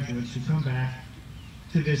CHS graduates who come back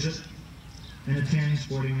to visit and attend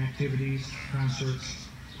sporting activities, concerts,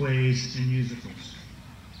 plays, and musicals.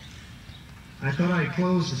 I thought I'd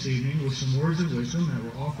close this evening with some words of wisdom that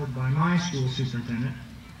were offered by my school superintendent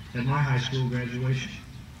at my high school graduation.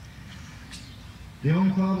 The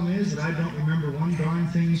only problem is that I don't remember one darn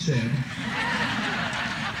thing he said.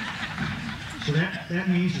 So that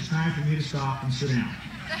means it's time for me to stop and sit down.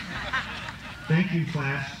 Thank you,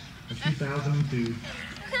 class of 2002,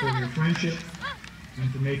 for your friendship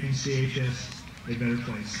and for making CHS a better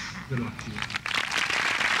place. Good luck to you.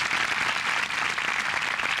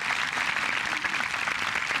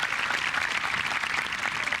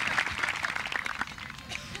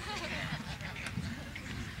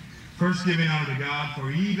 First, giving honor to God, for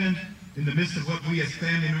even in the midst of what we as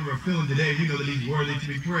family members are feeling today, we know that he's worthy to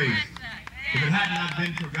be praised. If it had not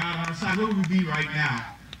been for God on our side, where would we be right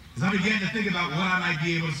now? As I began to think about what I might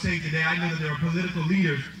be able to say today, I know that there are political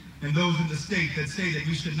leaders and those in the state that say that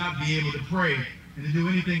we should not be able to pray and to do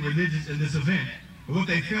anything religious in this event. But what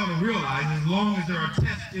they fail to realize is as long as there are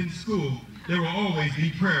tests in school, there will always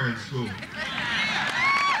be prayer in school.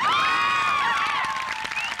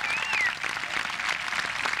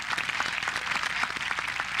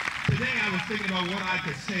 Today I was thinking about what I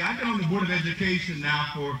could say. I've been on the Board of Education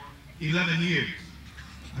now for 11 years.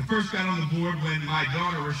 I first got on the board when my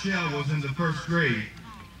daughter Rochelle was in the first grade.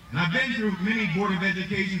 And I've been through many Board of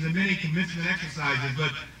Educations and many commencement exercises,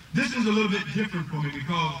 but this is a little bit different for me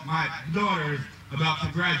because my daughter is about to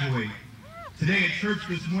graduate. Today at church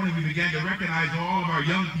this morning, we began to recognize all of our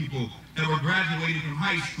young people that were graduating from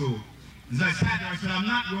high school. As I sat there, I said, I'm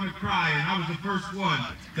not going to cry, and I was the first one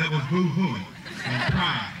that was boo-hooing and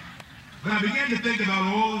crying. But I began to think about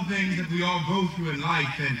all the things that we all go through in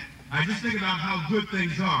life, and I just think about how good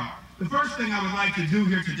things are. The first thing I would like to do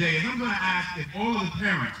here today is I'm going to ask if all of the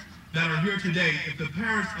parents that are here today, if the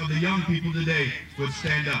parents of the young people today would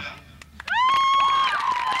stand up.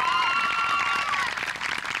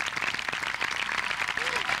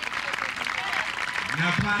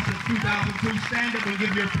 Now, class of 2002, stand up and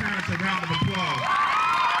give your parents a round of applause.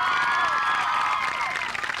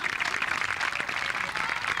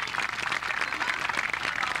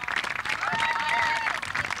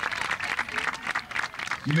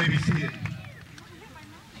 You may be seated.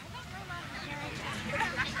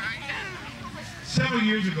 Several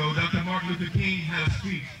years ago, Dr. Martin Luther King had a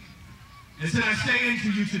speech and said, I say unto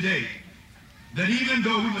you today that even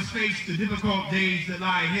though we must face the difficult days that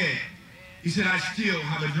lie ahead, he said, I still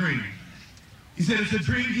have a dream. He said, it's a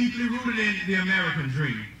dream deeply rooted in the American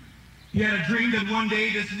dream. He had a dream that one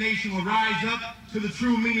day this nation will rise up to the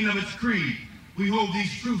true meaning of its creed. We hold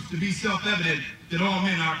these truths to be self-evident that all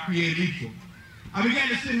men are created equal. I began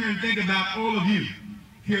to sit here and think about all of you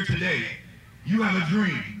here today. You have a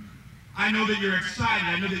dream. I know that you're excited.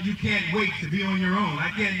 I know that you can't wait to be on your own.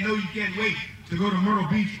 I know you can't wait to go to Myrtle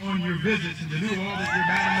Beach on your visits and to do all that you're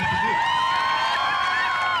bad enough to do.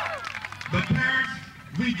 But parents,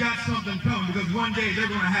 we've got something coming because one day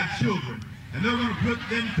they're going to have children. And they're going to put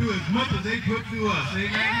them through as much as they put through us.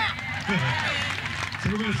 Amen? So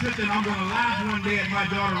we're going to sit there and I'm going to laugh one day at my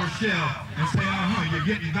daughter Rochelle and say, you're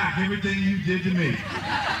getting back everything you did to me.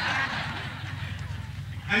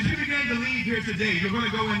 As you begin to leave here today, you're going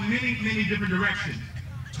to go in many, many different directions.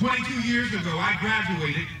 22 years ago, I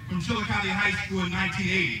graduated from Chillicothe High School in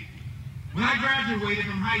 1980. When I graduated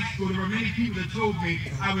from high school, there were many people that told me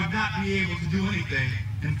I would not be able to do anything.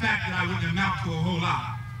 In fact, that I wouldn't amount to a whole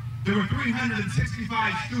lot. There were 365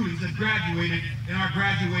 students that graduated in our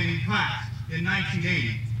graduating class in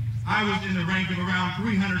 1980. I was in the rank of around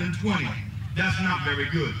 320. That's not very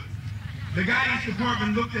good. The guidance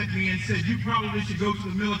department looked at me and said, you probably should go to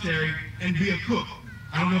the military and be a cook.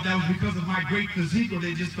 I don't know if that was because of my great physique or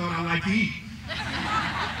they just thought I liked to eat.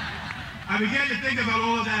 I began to think about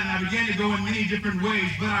all of that and I began to go in many different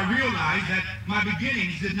ways, but I realized that my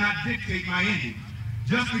beginnings did not dictate my ending.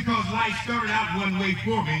 Just because life started out one way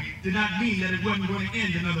for me did not mean that it wasn't going to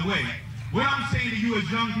end another way. What I'm saying to you as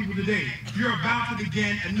young people today, you're about to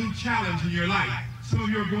begin a new challenge in your life. Some of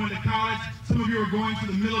you are going to college, some of you are going to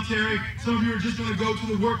the military, some of you are just going to go to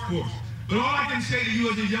the workforce. But all I can say to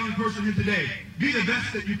you as a young person here today, be the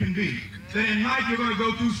best that you can be. That in life you're going to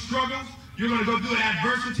go through struggles, you're going to go through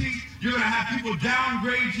adversity, you're going to have people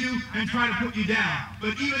downgrade you and try to put you down.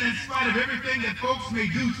 But even in spite of everything that folks may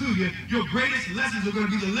do to you, your greatest lessons are going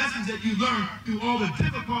to be the lessons that you learned through all the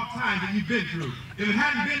difficult times that you've been through. If it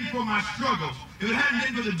hadn't been for my struggles, if it hadn't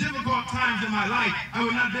been for the difficult times in my life, I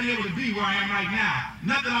would not have been able to be where I am right now.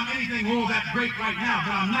 Not that I'm anything all that great right now,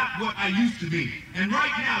 but I'm not what I used to be. And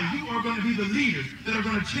right now, you are going to be the leaders that are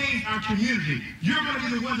going to change our community. You're going to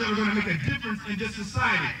be the ones that are going to make a difference in this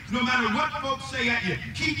society. No matter what folks say at you,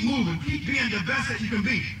 keep moving, keep being the best that you can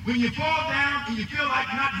be. When you fall down and you feel like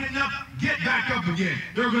not getting up, get back up again.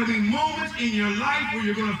 There are going to be moments in your life where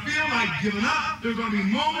you're going to feel like giving up. There are going to be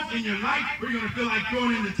moments in your life where you're going to feel like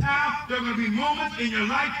throwing in the towel. There are going to be moments in your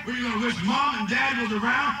life where you're going to wish mom and dad was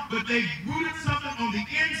around, but they've rooted something on the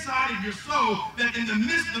inside of your soul that in the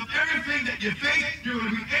midst of everything that you face, you're going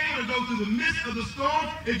to be able to go through the midst of the storm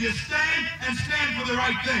if you stand and stand for the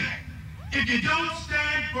right thing. If you don't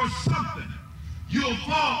stand for something, you'll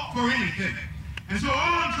fall for anything. And so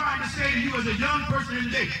all I'm trying to say to you as a young person here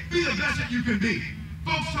today, be the best that you can be.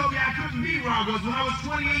 Folks told me I couldn't be where I was. When I was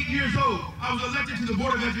 28 years old, I was elected to the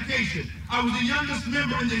Board of Education. I was the youngest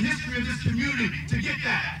member in the history of this community to get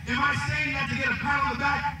that. Am I saying that to get a pat on the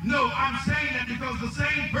back? No, I'm saying that because the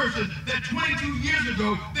same person that 22 years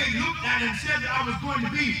ago they looked at and said that I was going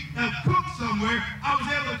to be a cook somewhere, I was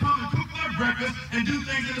able to come and cook their breakfast and do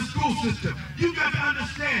things in the school system. You've got to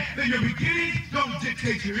understand that your beginnings don't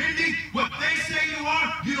dictate your ending. What they say you are,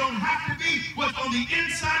 you don't have to be. What's on the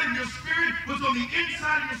inside of your spirit, what's on the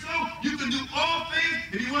inside of your soul, you can do all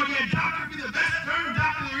things. If you want to be a doctor, be the best darn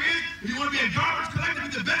doctor there is. If you want to be a garbage collector,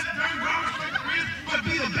 be the best darn garbage collector there is. But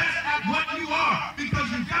be the best at what you are, because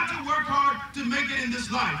you've got to work hard to make it in this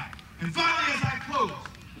life. And finally, as I close,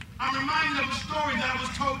 I'm reminded of a story that I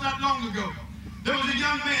was told not long ago. There was a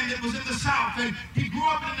young man that was in the South, and he grew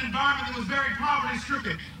up in an environment that was very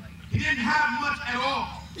poverty-stricken. He didn't have much at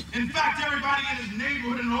all. In fact, everybody in his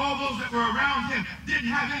neighborhood and all those that were around him didn't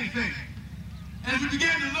have anything. And as we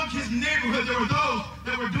began to look his neighborhood, there were those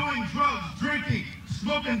that were doing drugs, drinking,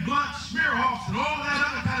 smoking blunts, smear-offs, and all that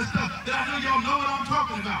other kind of stuff that I know y'all know what I'm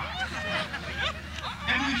talking about.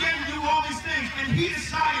 And we began to do all these things, and he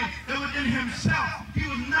decided that within himself, he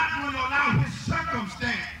was not going to allow his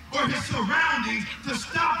circumstance or his surroundings to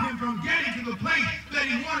stop him from getting to the place that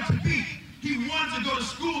he wanted to be. He wanted to go to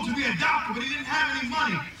school to be a doctor, but he didn't have any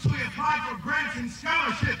money. So he applied for grants and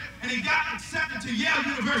scholarships, and he got accepted to Yale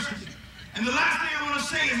University. And the last thing I want to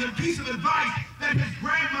say is a piece of advice that his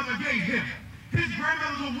grandmother gave him. His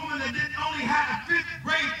grandmother was a woman that didn't only have a 5th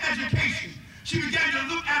grade education. She began to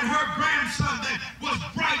look at her grandson that was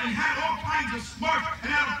bright and had all kinds of smarts and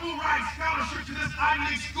had a full ride scholarship to this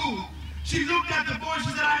Ivy League school. She looked at the boy,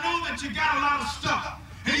 she said, I know that you got a lot of stuff.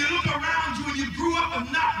 And you look around you and you grew up with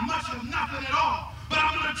not much of nothing at all. But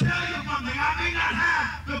I'm going to tell you one thing, I may not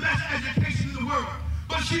have the best education in the world.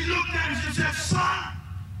 But she looked at him and she said, son,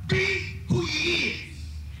 be who you is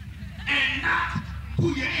and not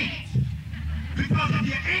who you ain't. Because if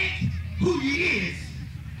you ain't who you is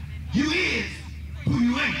who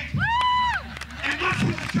you ain't. And what she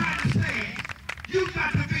was trying to say is, you've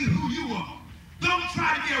got to be who you are. Don't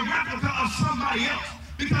try to be a replica of somebody else,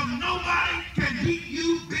 because nobody can beat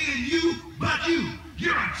you being you but you.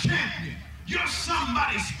 You're a champion. You're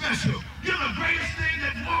somebody special. You're the greatest thing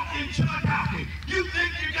that walked in Chillicothe. You think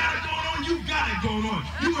you got it going on, you got it going on.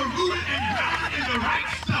 You were rooted and grounded in the right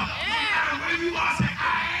stuff. No matter where you are, say,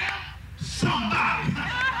 I am somebody.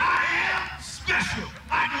 I am special.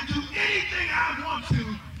 I can do anything I want to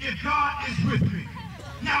if God is with me.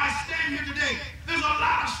 Now I stand here today. There's a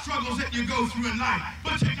lot of struggles that you go through in life,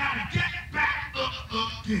 but you gotta get back up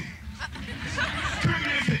again. Turn your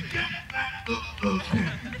neighbor and say, get back up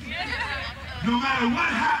again. No matter what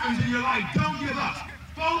happens in your life, don't give up.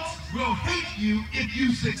 Folks will hate you if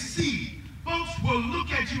you succeed. Folks will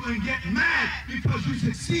look at you and get mad because you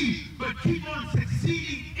succeed, but keep on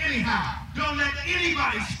succeeding anyhow. Don't let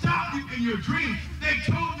anybody stop you in your dreams. They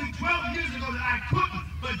told me 12 years ago that I couldn't,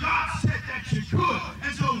 but God said that you could.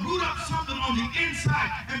 And so root up something on the inside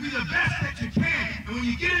and be the best that you can. And when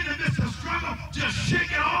you get in the midst of struggle, just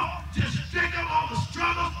shake it off. Just shake up all the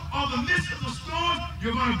struggles, all the midst of the storms.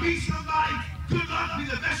 You're going to be somebody. Good luck. Be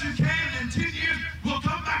the best you can. And in 10 years, we'll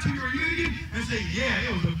come back. back to your reunion and say, yeah,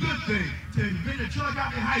 it was a good thing to have been to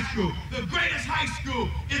Chillicothe High School, the greatest high school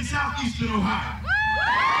in southeastern Ohio.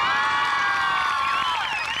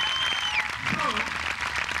 So,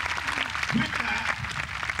 with that,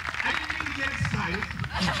 I didn't even get excited,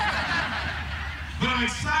 but I'm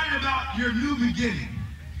excited about your new beginning.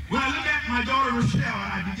 When I look at my daughter Rochelle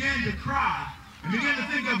and I began to cry, and began to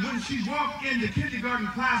think of when she walked in the kindergarten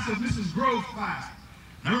class of Mrs. Grove's class.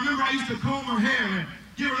 I remember I used to comb her hair and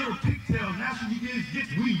give her little pigtails, and that's what she gets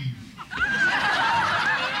weaves.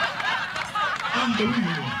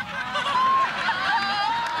 Unbelievable.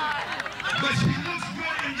 But she looks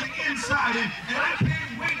good in the inside, and I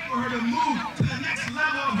can't wait for her to move to the next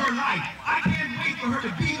level of her life. I can't wait for her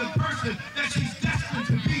to be the person that she's destined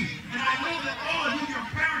to be. And I know that all of you, your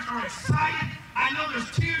parents, are excited. I know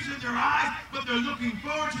there's tears in their eyes, but they're looking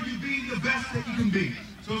forward to you being the best that you can be.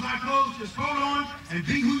 So as I close, just hold on and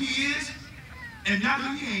be who you is, and not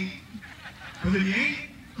who you ain't. Because if you ain't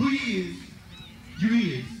who you is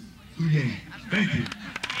who you ain't. Thank you.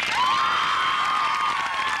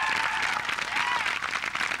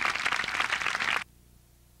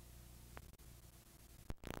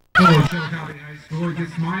 Hello, Chillicothe High School.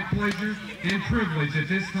 It's my pleasure and privilege at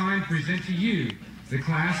this time to present to you the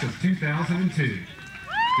class of 2002.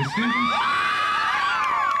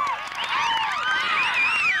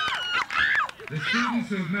 The students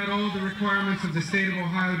who have met all the requirements of the State of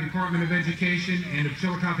Ohio Department of Education and of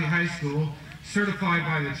Chillicothe High School, certified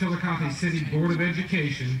by the Chillicothe City Board of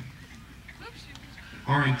Education,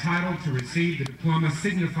 are entitled to receive the diploma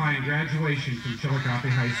signifying graduation from Chillicothe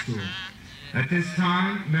High School. At this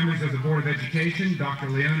time, members of the Board of Education, Dr.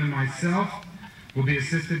 Leone and myself, will be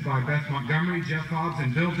assisted by Beth Montgomery, Jeff Hobbs,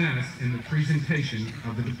 and Bill Dennis in the presentation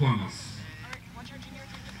of the diplomas.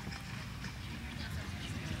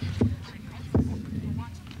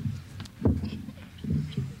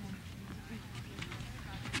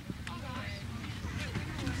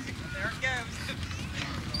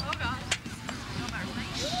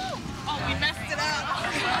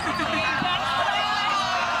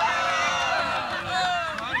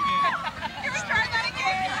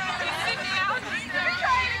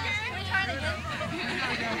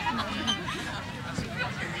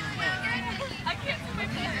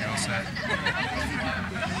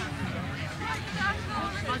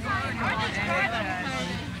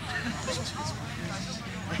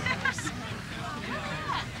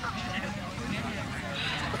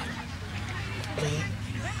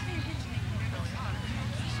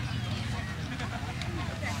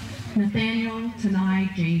 Nathaniel Tanai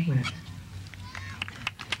J. Witt.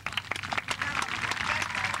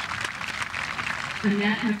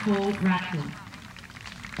 Annette Nicole Ratcliffe.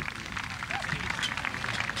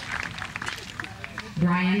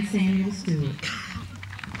 Brian Samuel Stewart.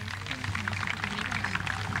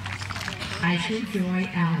 Ashley Joy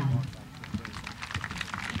Allen.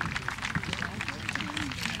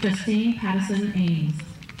 Justine Patterson Ames.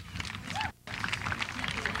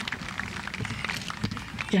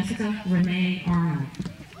 Jessica Renee Arnold.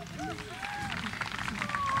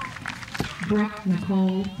 Brooke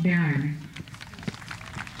Nicole Barron.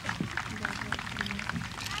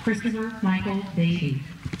 Christopher Michael Davey.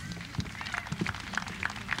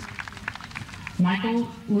 Michael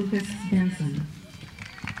Lucas Benson.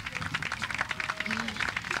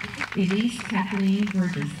 Elise Kathleen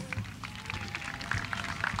Burgess.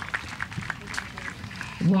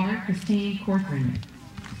 Laura Christine Corcoran.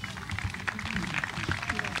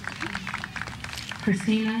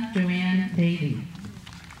 Christina Joanne Davey.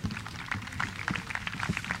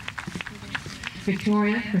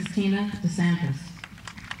 Victoria Christina DeSantis.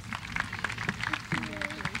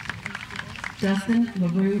 Dustin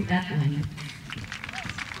LaRue Etling.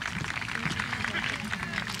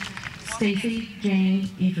 Stacy Jane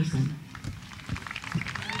Everson.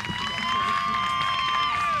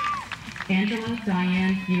 Angela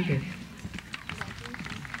Diane Fugit.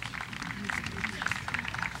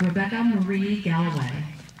 Rebecca Marie Galloway.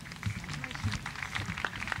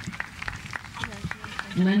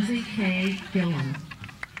 Lindsay K. Gillen.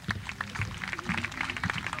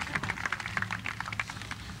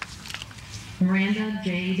 Miranda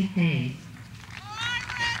Jade Hay.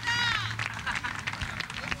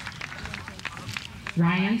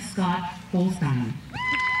 Ryan Scott Holstein.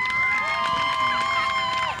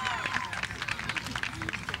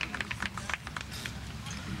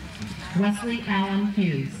 Wesley Allen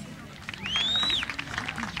Hughes.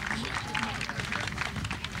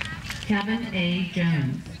 Kevin A.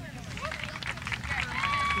 Jones.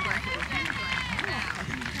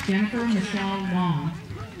 Jennifer Michelle Long.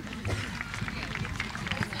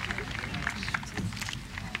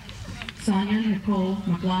 Sonia Nicole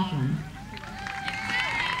McLaughlin.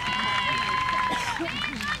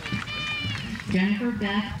 Jennifer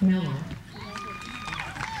Beth Miller.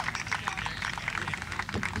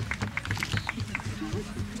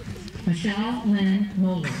 Michelle Lynn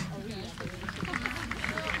Moeller.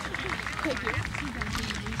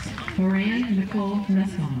 Moran Nicole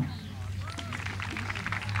Nussbaum.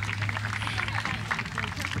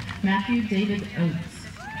 Matthew David Oates.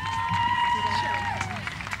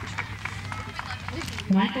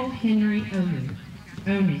 Michael Henry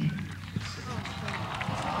Oney.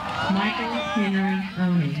 Michael Henry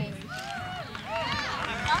Oney.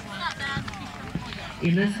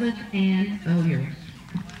 Elizabeth Ann Oyer.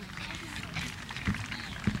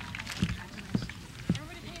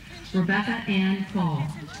 Rebecca Ann Paul.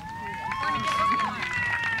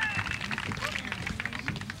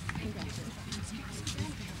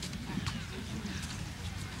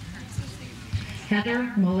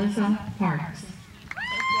 Heather Melissa Parks.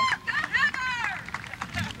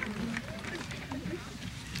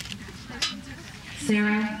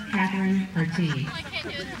 Sarah Catherine Artie.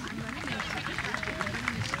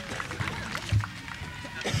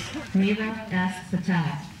 Mira S. Patel.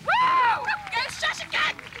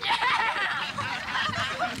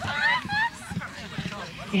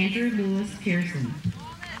 Andrew Lewis Pearson.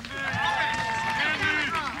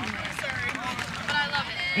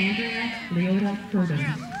 Andrea Leota Purdom.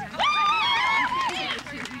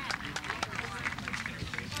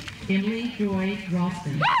 Emily Joy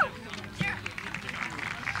Ralston.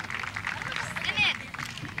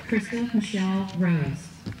 Krista Michelle Rose.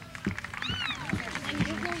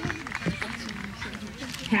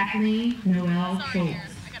 Kathleen Noel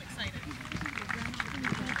Schultz.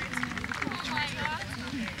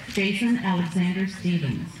 Jason Alexander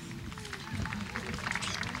Stevens.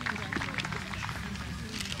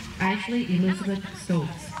 Ashley Elizabeth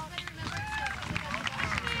Stoltz.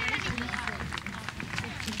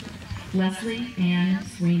 Leslie Ann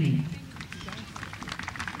Sweeney.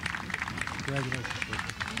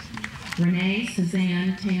 Renee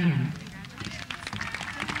Suzanne Tanner.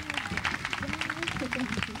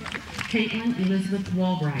 Caitlin Elizabeth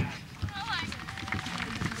Walbright.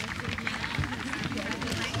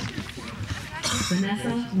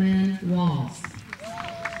 Vanessa Lynn Walls.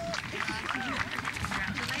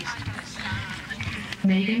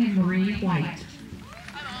 Megan Marie White.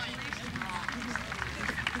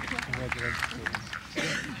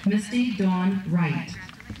 Misty Dawn Wright.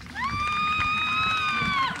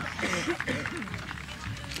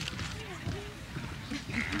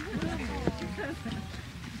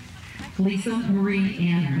 Lisa Marie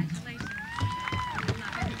Anner.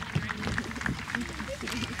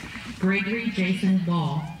 Gregory Jason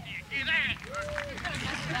Ball.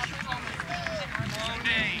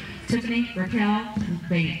 Tiffany Raquel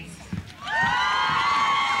Bates.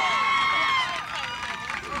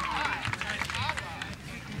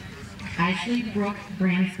 Ashley Brooke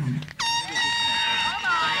Branson.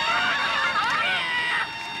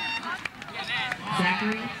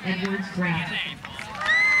 Zachary Edwards Graff.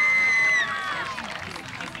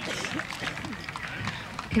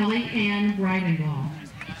 Kelly Ann Breidenball.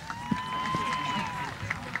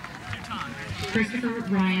 Christopher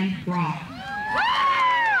Ryan Brock.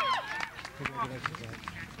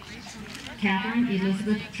 Catherine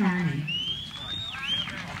Elizabeth Charney.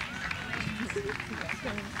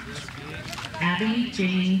 Abby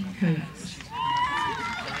Jane Coates.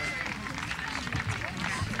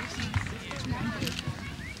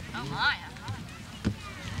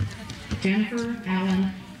 Jennifer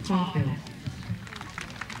Allen Caulfield.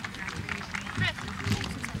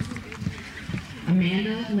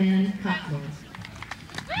 Amanda Lynn Cutler.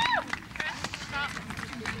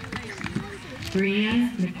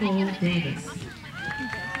 Brianne Nicole Davis.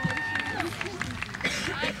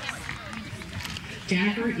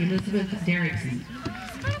 Jennifer Elizabeth Derrickson.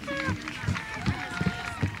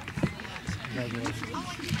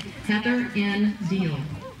 Heather N. Deal.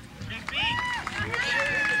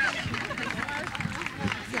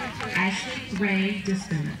 Ashley Ray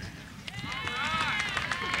Disconnect.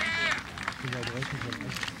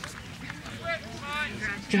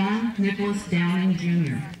 John Nicholas Downing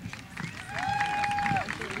Jr.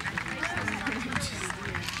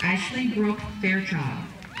 Ashley Brooke Fairchild.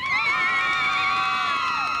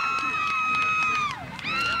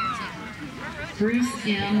 Bruce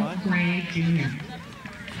M. Gray Jr.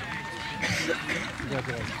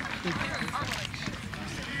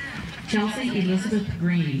 Chelsea Elizabeth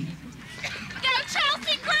Green. Go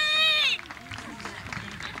Chelsea Green!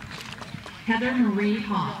 Heather Marie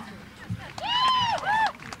Hoff.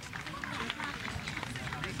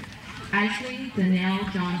 Ashley Danielle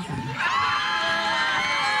Johnson.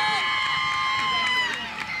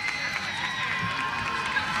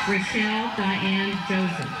 Rochelle Diane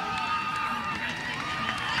Joseph.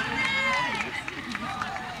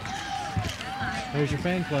 There's your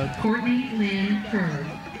fan club. Courtney Lynn Kerr.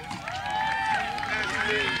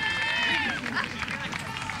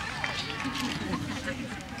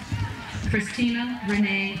 Christina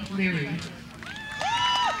Renee Leary.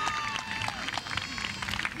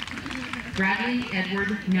 Bradley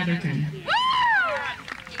Edward Netherton.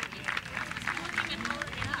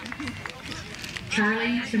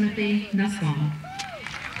 Charlie Timothy Nussbaum.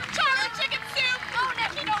 Charlie chicken soup. Oh,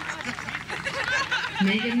 no,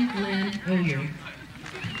 Megan Lynn Oyer.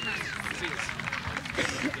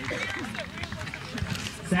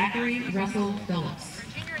 Zachary Russell Phillips.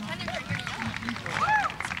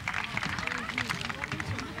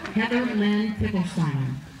 Heather Lynn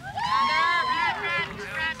Pickelsteiner.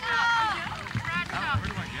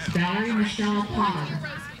 Valerie Michelle Potter.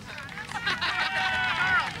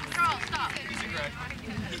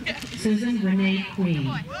 Susan Renee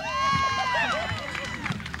Queen.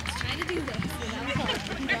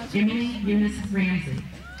 Emily Eunice Ramsey.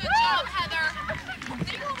 Good job, Heather.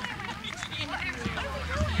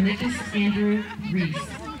 Nicholas Andrew Reese.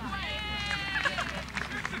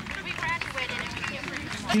 We graduated and we can't bring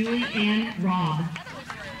them. Julie Ann Robb.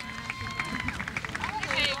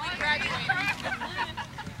 Okay, we graduated.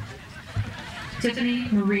 Tiffany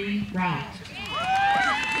Marie Rout.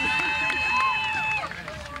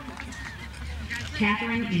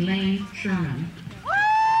 Catherine Elaine Sherman.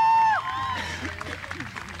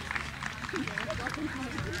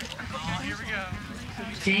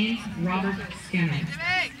 James Robert Skinner.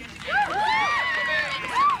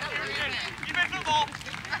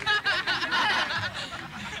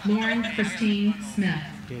 Lauren Christine Smith.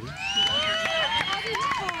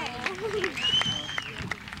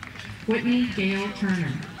 Whitney Gail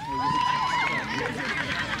Turner.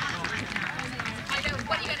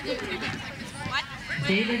 What are you going to do? What?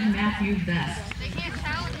 David Matthew Best. They can't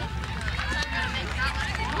challenge them.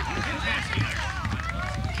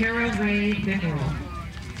 Kara Ray Bickerel.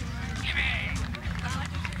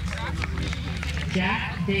 Jack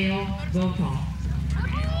Dale Votaw.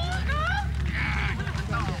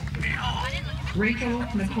 Rachel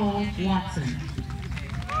Nicole Watson.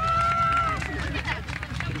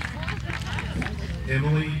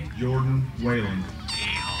 Emily Jordan Whalen.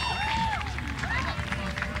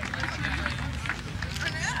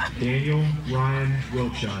 Daniel Ryan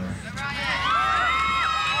Wiltshire.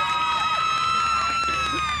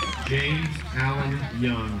 James Allen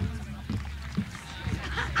Young.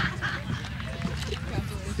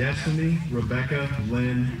 Destiny Rebecca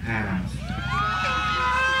Lynn Adams.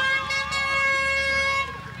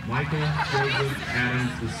 Michael Joseph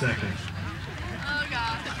Adams II. Oh,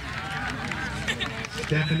 God.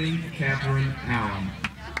 Stephanie Catherine Allen.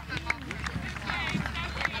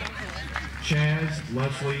 Chaz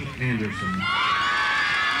Leslie Anderson.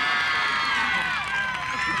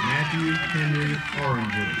 Matthew Henry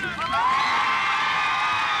Oranger.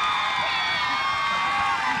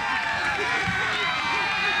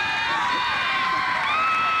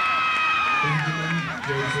 Benjamin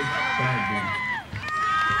Joseph Bagby.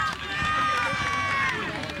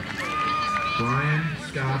 Brian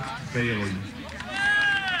Scott Bailey.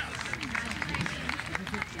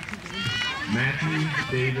 Matthew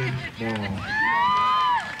David Ball.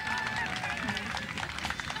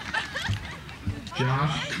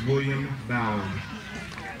 Josh William Ballard.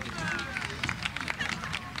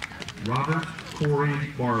 Robert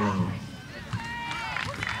Corey Barlow.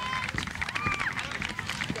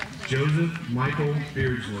 Joseph Michael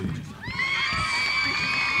Beardsley.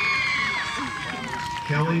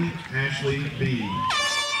 Kelly Ashley B.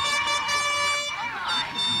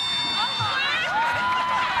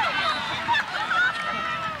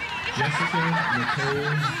 Jessica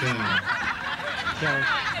Nicole Bell.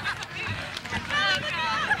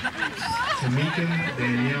 Tamika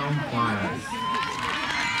Danielle Biles.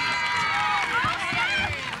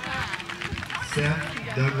 Seth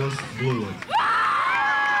Douglas Blewett.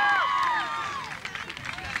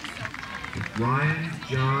 Ryan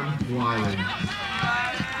John Wiley.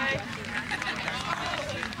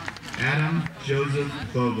 Adam Joseph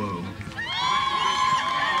Bobo.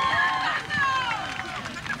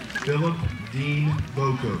 Philip Dean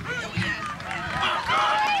Boko.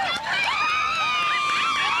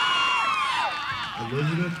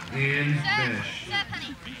 Elizabeth Ann Besh.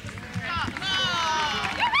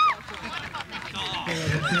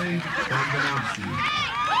 Tete Bogdanovsky.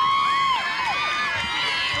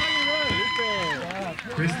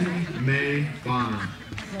 Christy May Bonner.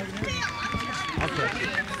 Okay.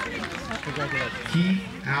 Congratulations. Keith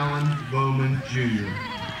Allen Bowman Jr.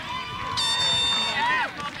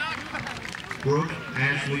 Brooke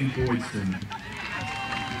Ashley Boydston.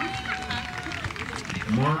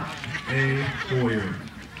 Mark A. Boyer.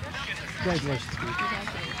 Congratulations.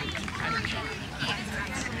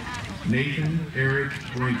 Nathan Eric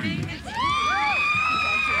Brinke.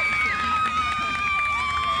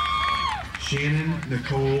 Shannon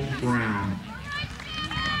Nicole Brown.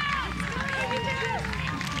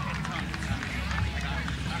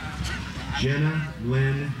 Jenna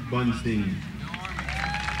Lynn Bunstein.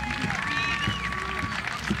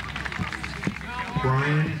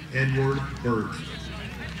 Brian Edward Burt.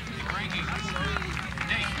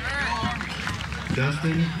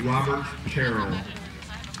 Dustin Robert Carroll.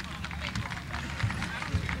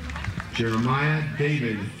 Jeremiah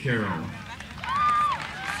David Carroll.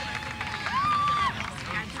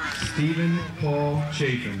 Stephen Paul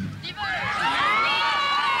Chafin.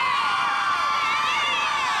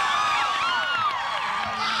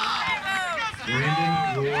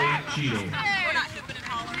 Brandon Roy Cheadle.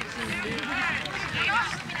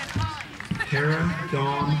 Tara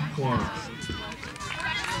Dawn Clark.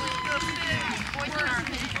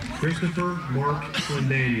 Christopher Mark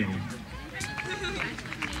Slendaniel.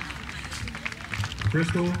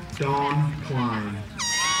 Crystal Dawn Klein.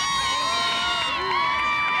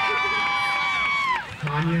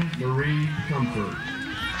 Tanya Marie Comfort.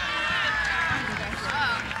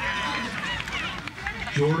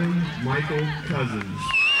 Jordan Michael Cousins.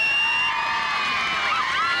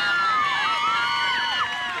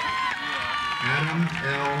 Adam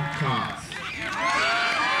L. Cox.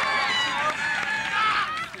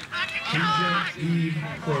 Keisha Eve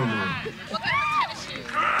Cromer.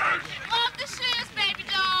 Love the shoes, baby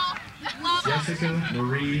doll. Love Jessica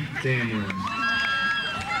Marie Dameron.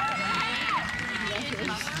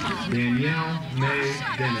 Danielle May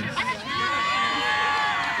Dennis.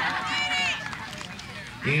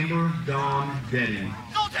 Amber Dawn Detty.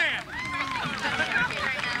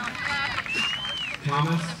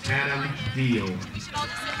 Thomas Adam Deal.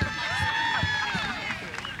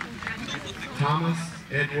 Thomas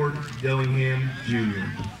Edward Dillingham Jr.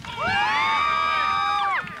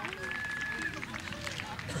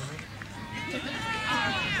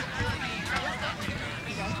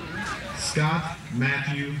 Scott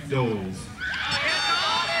Matthew Doles.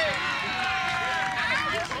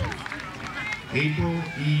 April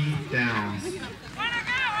E. Downs.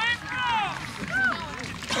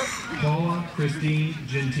 Paula Christine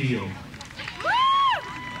Gentile.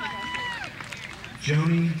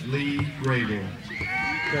 Joni Lee Grable.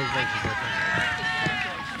 Congratulations.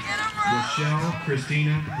 Rochelle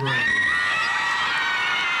Christina Gray.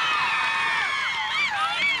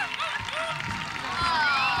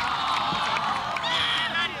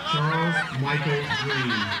 Charles Michael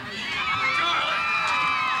Green.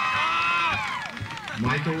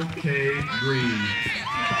 Michael K. Green.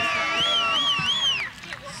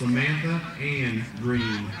 Samantha Ann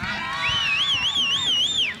Green.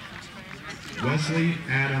 Wesley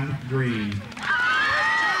Adam Green.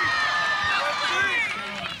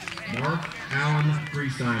 Mark Allen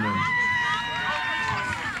Griesheimer.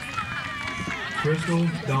 Crystal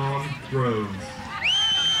Dawn Groves.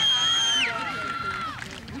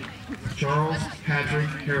 Charles Patrick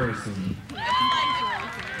Harrison.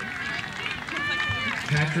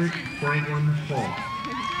 Patrick Franklin Hawk.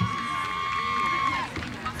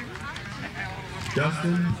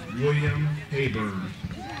 Dustin William Hayburn.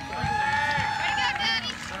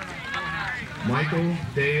 Michael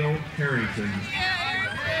Dale Harrington.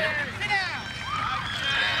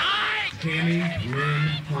 Tammy Lynn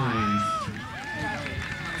Hines.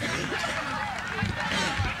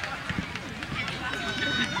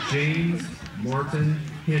 James Martin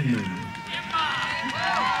Hinman.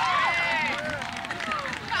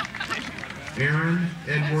 Aaron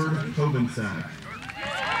Edward Hobensack.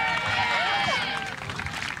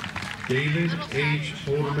 David H.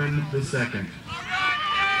 Holderman II.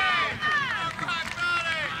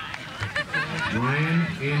 Ryan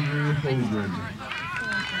Andrew Holdren.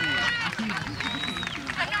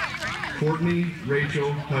 Courtney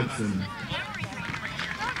Rachel Hudson.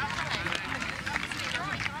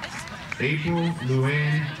 April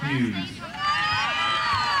Luann Hughes.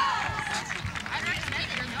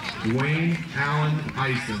 Dwayne Allen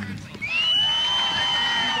Eisen.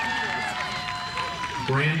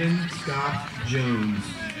 Brandon Scott Jones.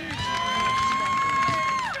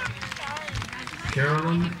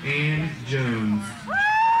 Carolyn Ann Jones.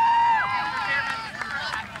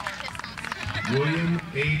 William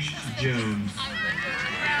H. Jones.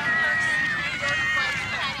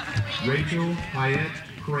 Rachel Hyatt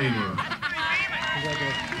Kramer.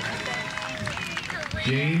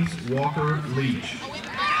 James Walker Leach.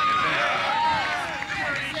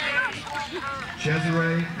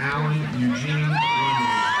 Cesare Allen Eugene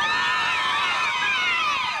Lumley.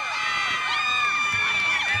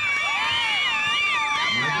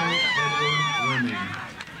 Michael Edward Lemming.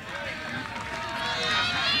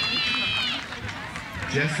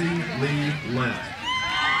 Jesse Lee Lett.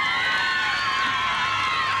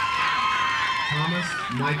 Thomas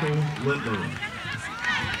Michael Littler.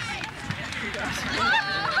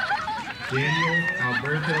 Daniel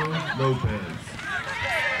Alberto Lopez.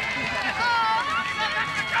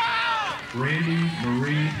 Randy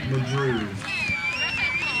Marie Madrew.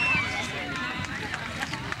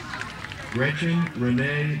 Gretchen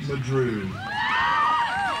Renee Madrew.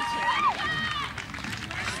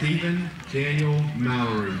 Stephen Daniel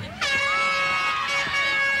Mallory.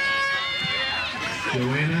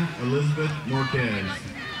 Joanna Elizabeth Marquez.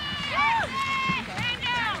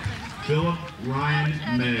 Philip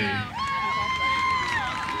Ryan May.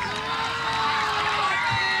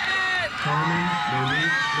 Carmen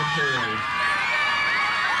Monique McCoy.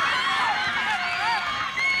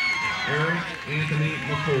 Eric Anthony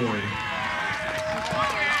McCoy.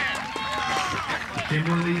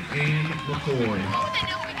 Kimberly Ann McCoy.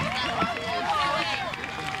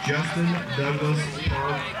 Justin Douglas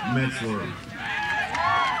Park Metzler.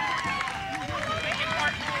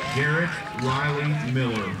 Garrett Riley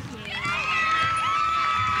Miller.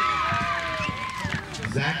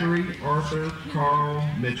 Zachary Arthur Carl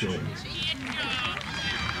Mitchell.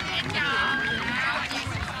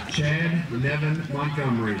 Chad Nevin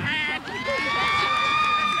Montgomery.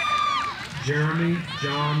 Jeremy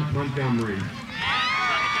John Montgomery.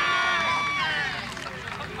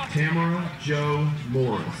 Tamara Joe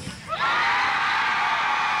Morris.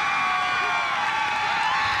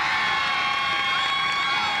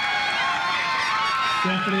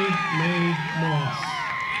 Stephanie Mae Moss.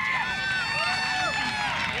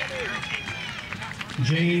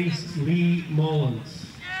 James Lee Mullins.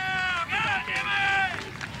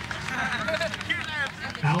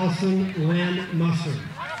 Allison Lynn Musser.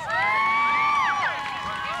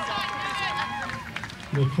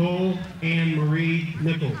 Nicole Ann Marie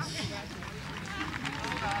Nichols.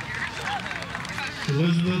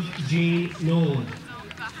 Elizabeth Jean Nolan.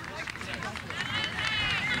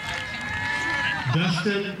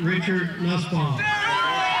 Dustin Richard Nussbaum.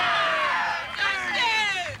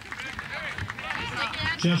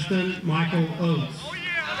 Justin Michael Oates.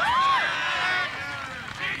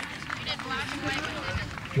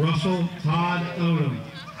 Russell Todd Odom.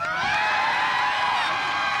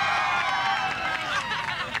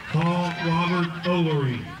 Paul Robert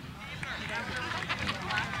O'Leary.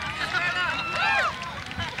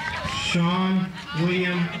 Sean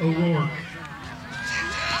William O'Rourke.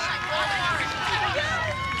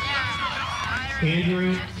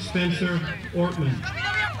 Andrew Spencer Ortman.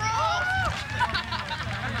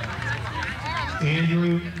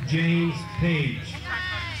 Andrew James Page.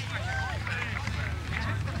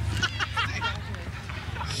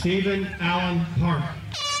 Stephen Allen Park.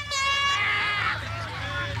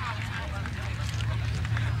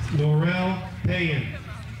 Norrell Payan.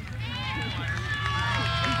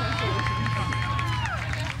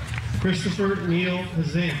 Christopher Neal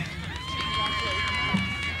Hazant.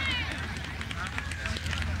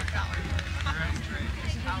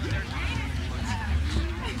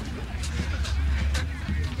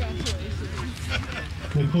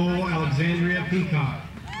 Nicole Alexandria Peacock.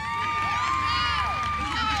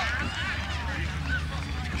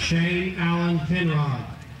 Shane Allen Penrod.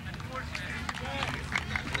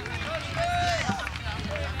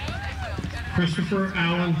 Christopher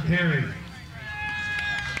Allen Perry.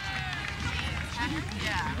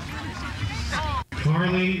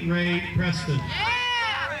 Carly Ray Preston.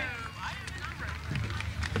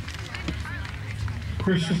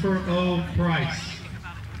 Christopher O. Price.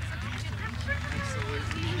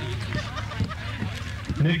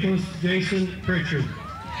 Nicholas Jason Pritchard.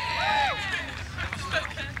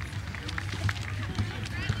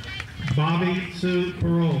 Bobby Sue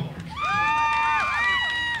Parole.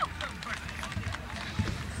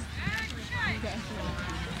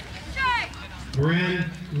 Bren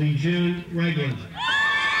Lejeune Regland.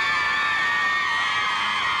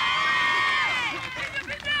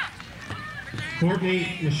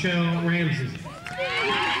 Courtney Michelle Ramsey.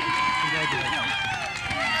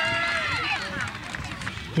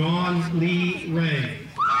 Dawn Lee Ray.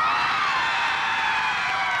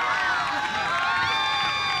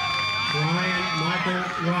 Brian Michael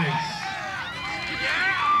Rice.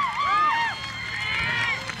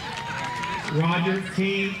 Roger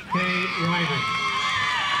T. K. Ryder.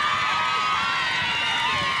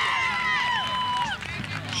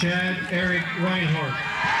 Chad Eric Reinhardt.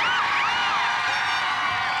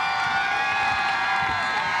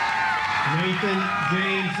 Nathan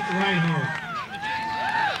James Reinhardt.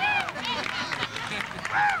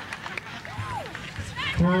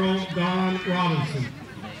 Pearl Dawn Robinson.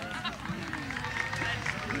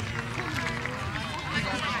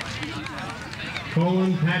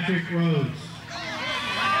 Colin Patrick Rhodes.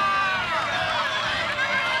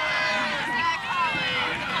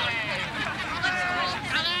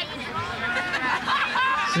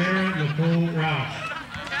 Sarah Nicole Roush.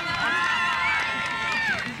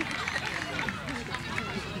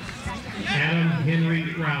 Adam Henry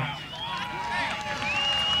Roush.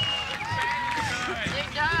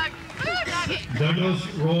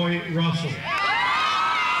 Douglas Roy Russell.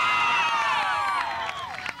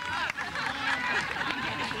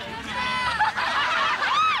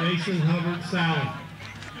 Jason Hubbard Sally.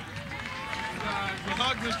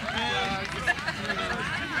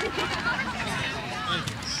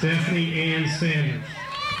 Stephanie Ann Sanders.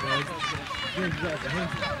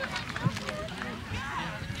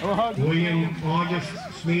 William August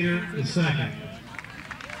Smeater II.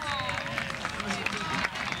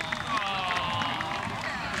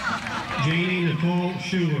 Janie Nicole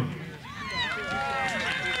Schuler.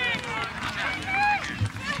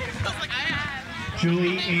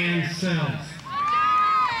 Julie Ann Sells.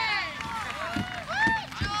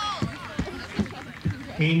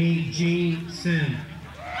 Amy Jean Sin.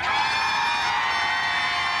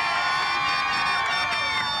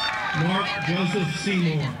 Mark Joseph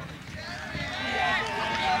Seymour.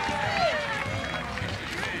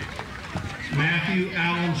 Matthew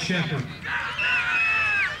Allen Shepard.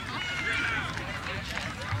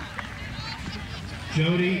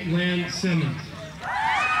 Jody Lynn Simmons.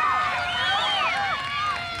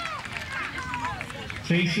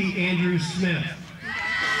 Casey Andrew Smith.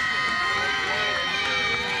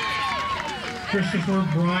 Christopher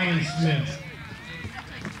Brian Smith.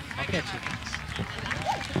 I'll catch you.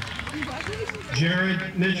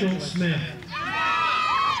 Jared Mitchell Smith.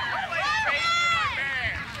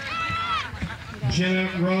 Jenna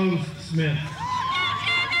Rose Smith.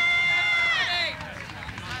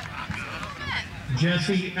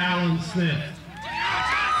 Jesse Allen Smith.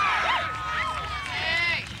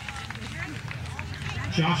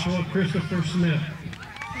 Joshua Christopher Smith.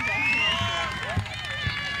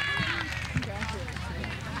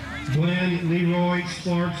 Glenn Leroy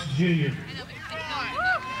Sparks Jr.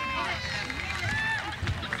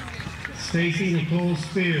 Stacy Nicole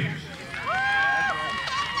Spears.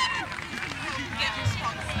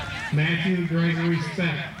 Matthew Gregory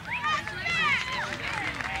Speck.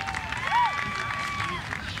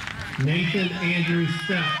 Nathan Andrew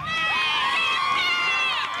Stepp.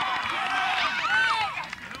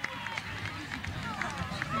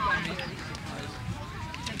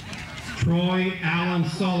 Troy Allen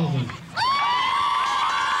Sullivan.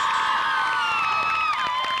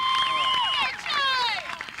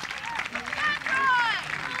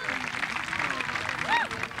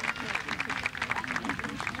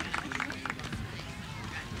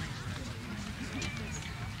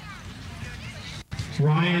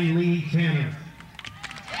 Ryan Lee Tanner.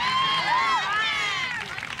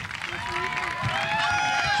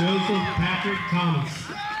 Joseph Patrick Thomas.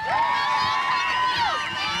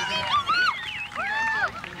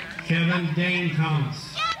 Kevin Dane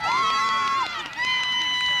Thomas.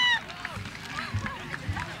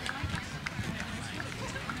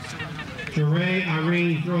 Jeray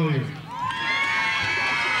Irene Throyer.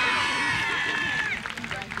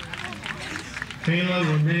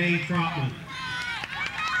 Kayla Renee Trotman.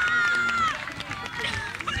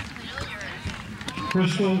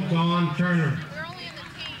 Crystal Dawn Turner.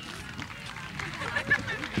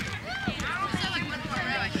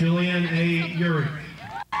 Jillian A. Urick.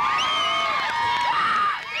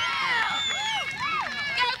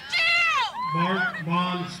 Mark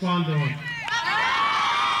Von Spondorn.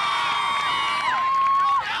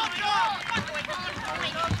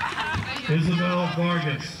 Isabel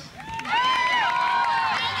Vargas.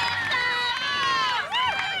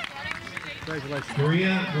 Congratulations.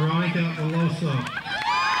 Maria Veronica Veloso.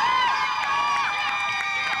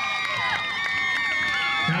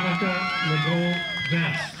 Tabitha Nicole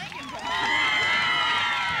Vest.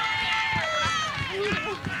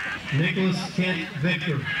 Nicholas Kent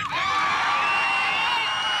Victor.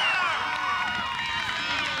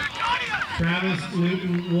 Travis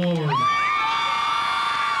Newton Ward.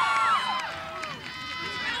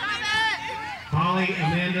 Holly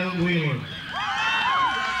Amanda Wheeler.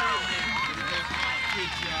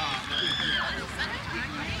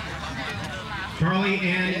 Charlie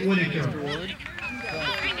Ann Whitaker.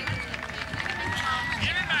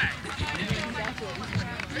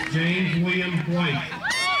 James William White.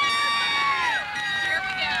 Here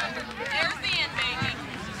we go. There's the end, baby.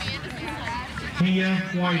 Tia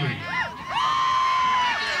Whiting.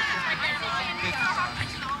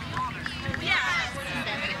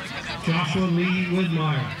 Joshua Lee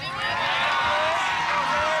Woodmeyer.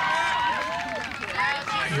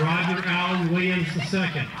 Roger Allen Williams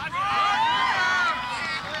II.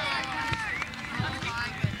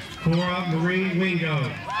 Cora Marie Wingo.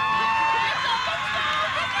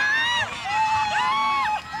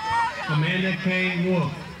 Amanda K.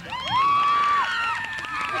 Wolf.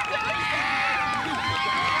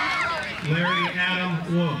 Larry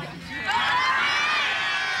Adam Wolf.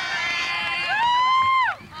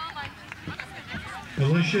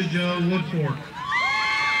 Alicia Joe Woodfork.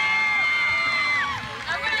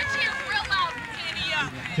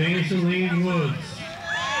 Jameson Lee Woods.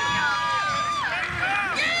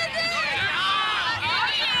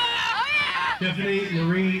 Tiffany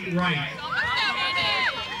Marie Wright.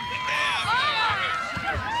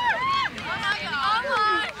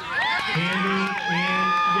 Candy Ann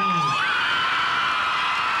Young.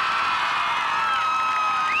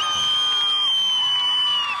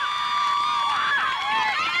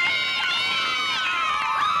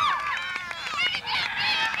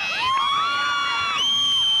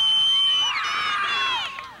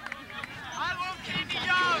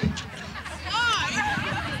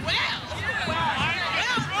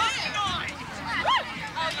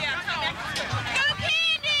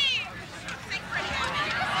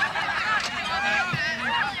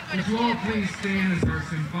 Would you all please stand as our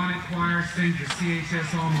symphonic choir sings the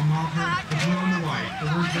CHS alma mater, the blue and the white, the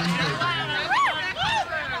words on the program.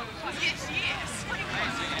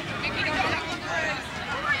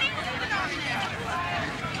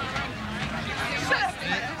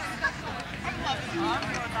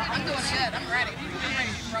 I'm doing good. I'm ready. I'm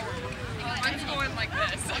ready to throw it. I'm going like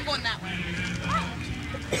this. I'm going that way.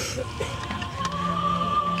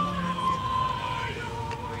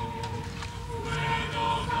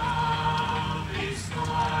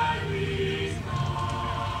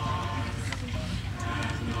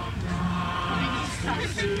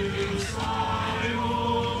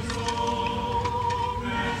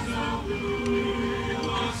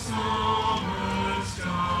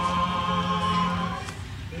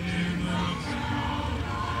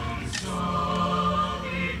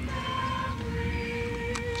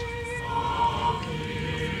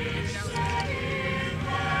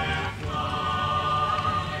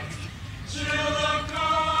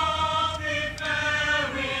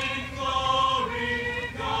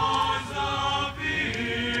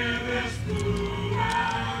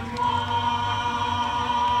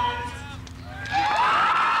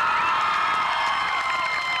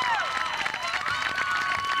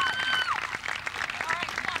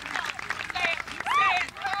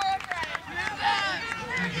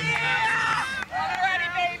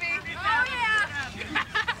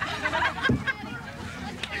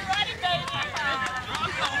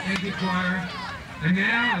 Thank you, choir. And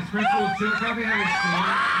now, as principal of Chillicothe High School,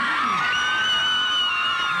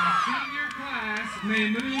 our senior class may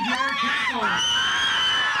move your capitals.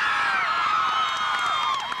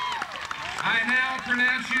 I now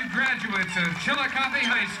pronounce you graduates of Chillicothe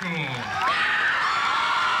High School.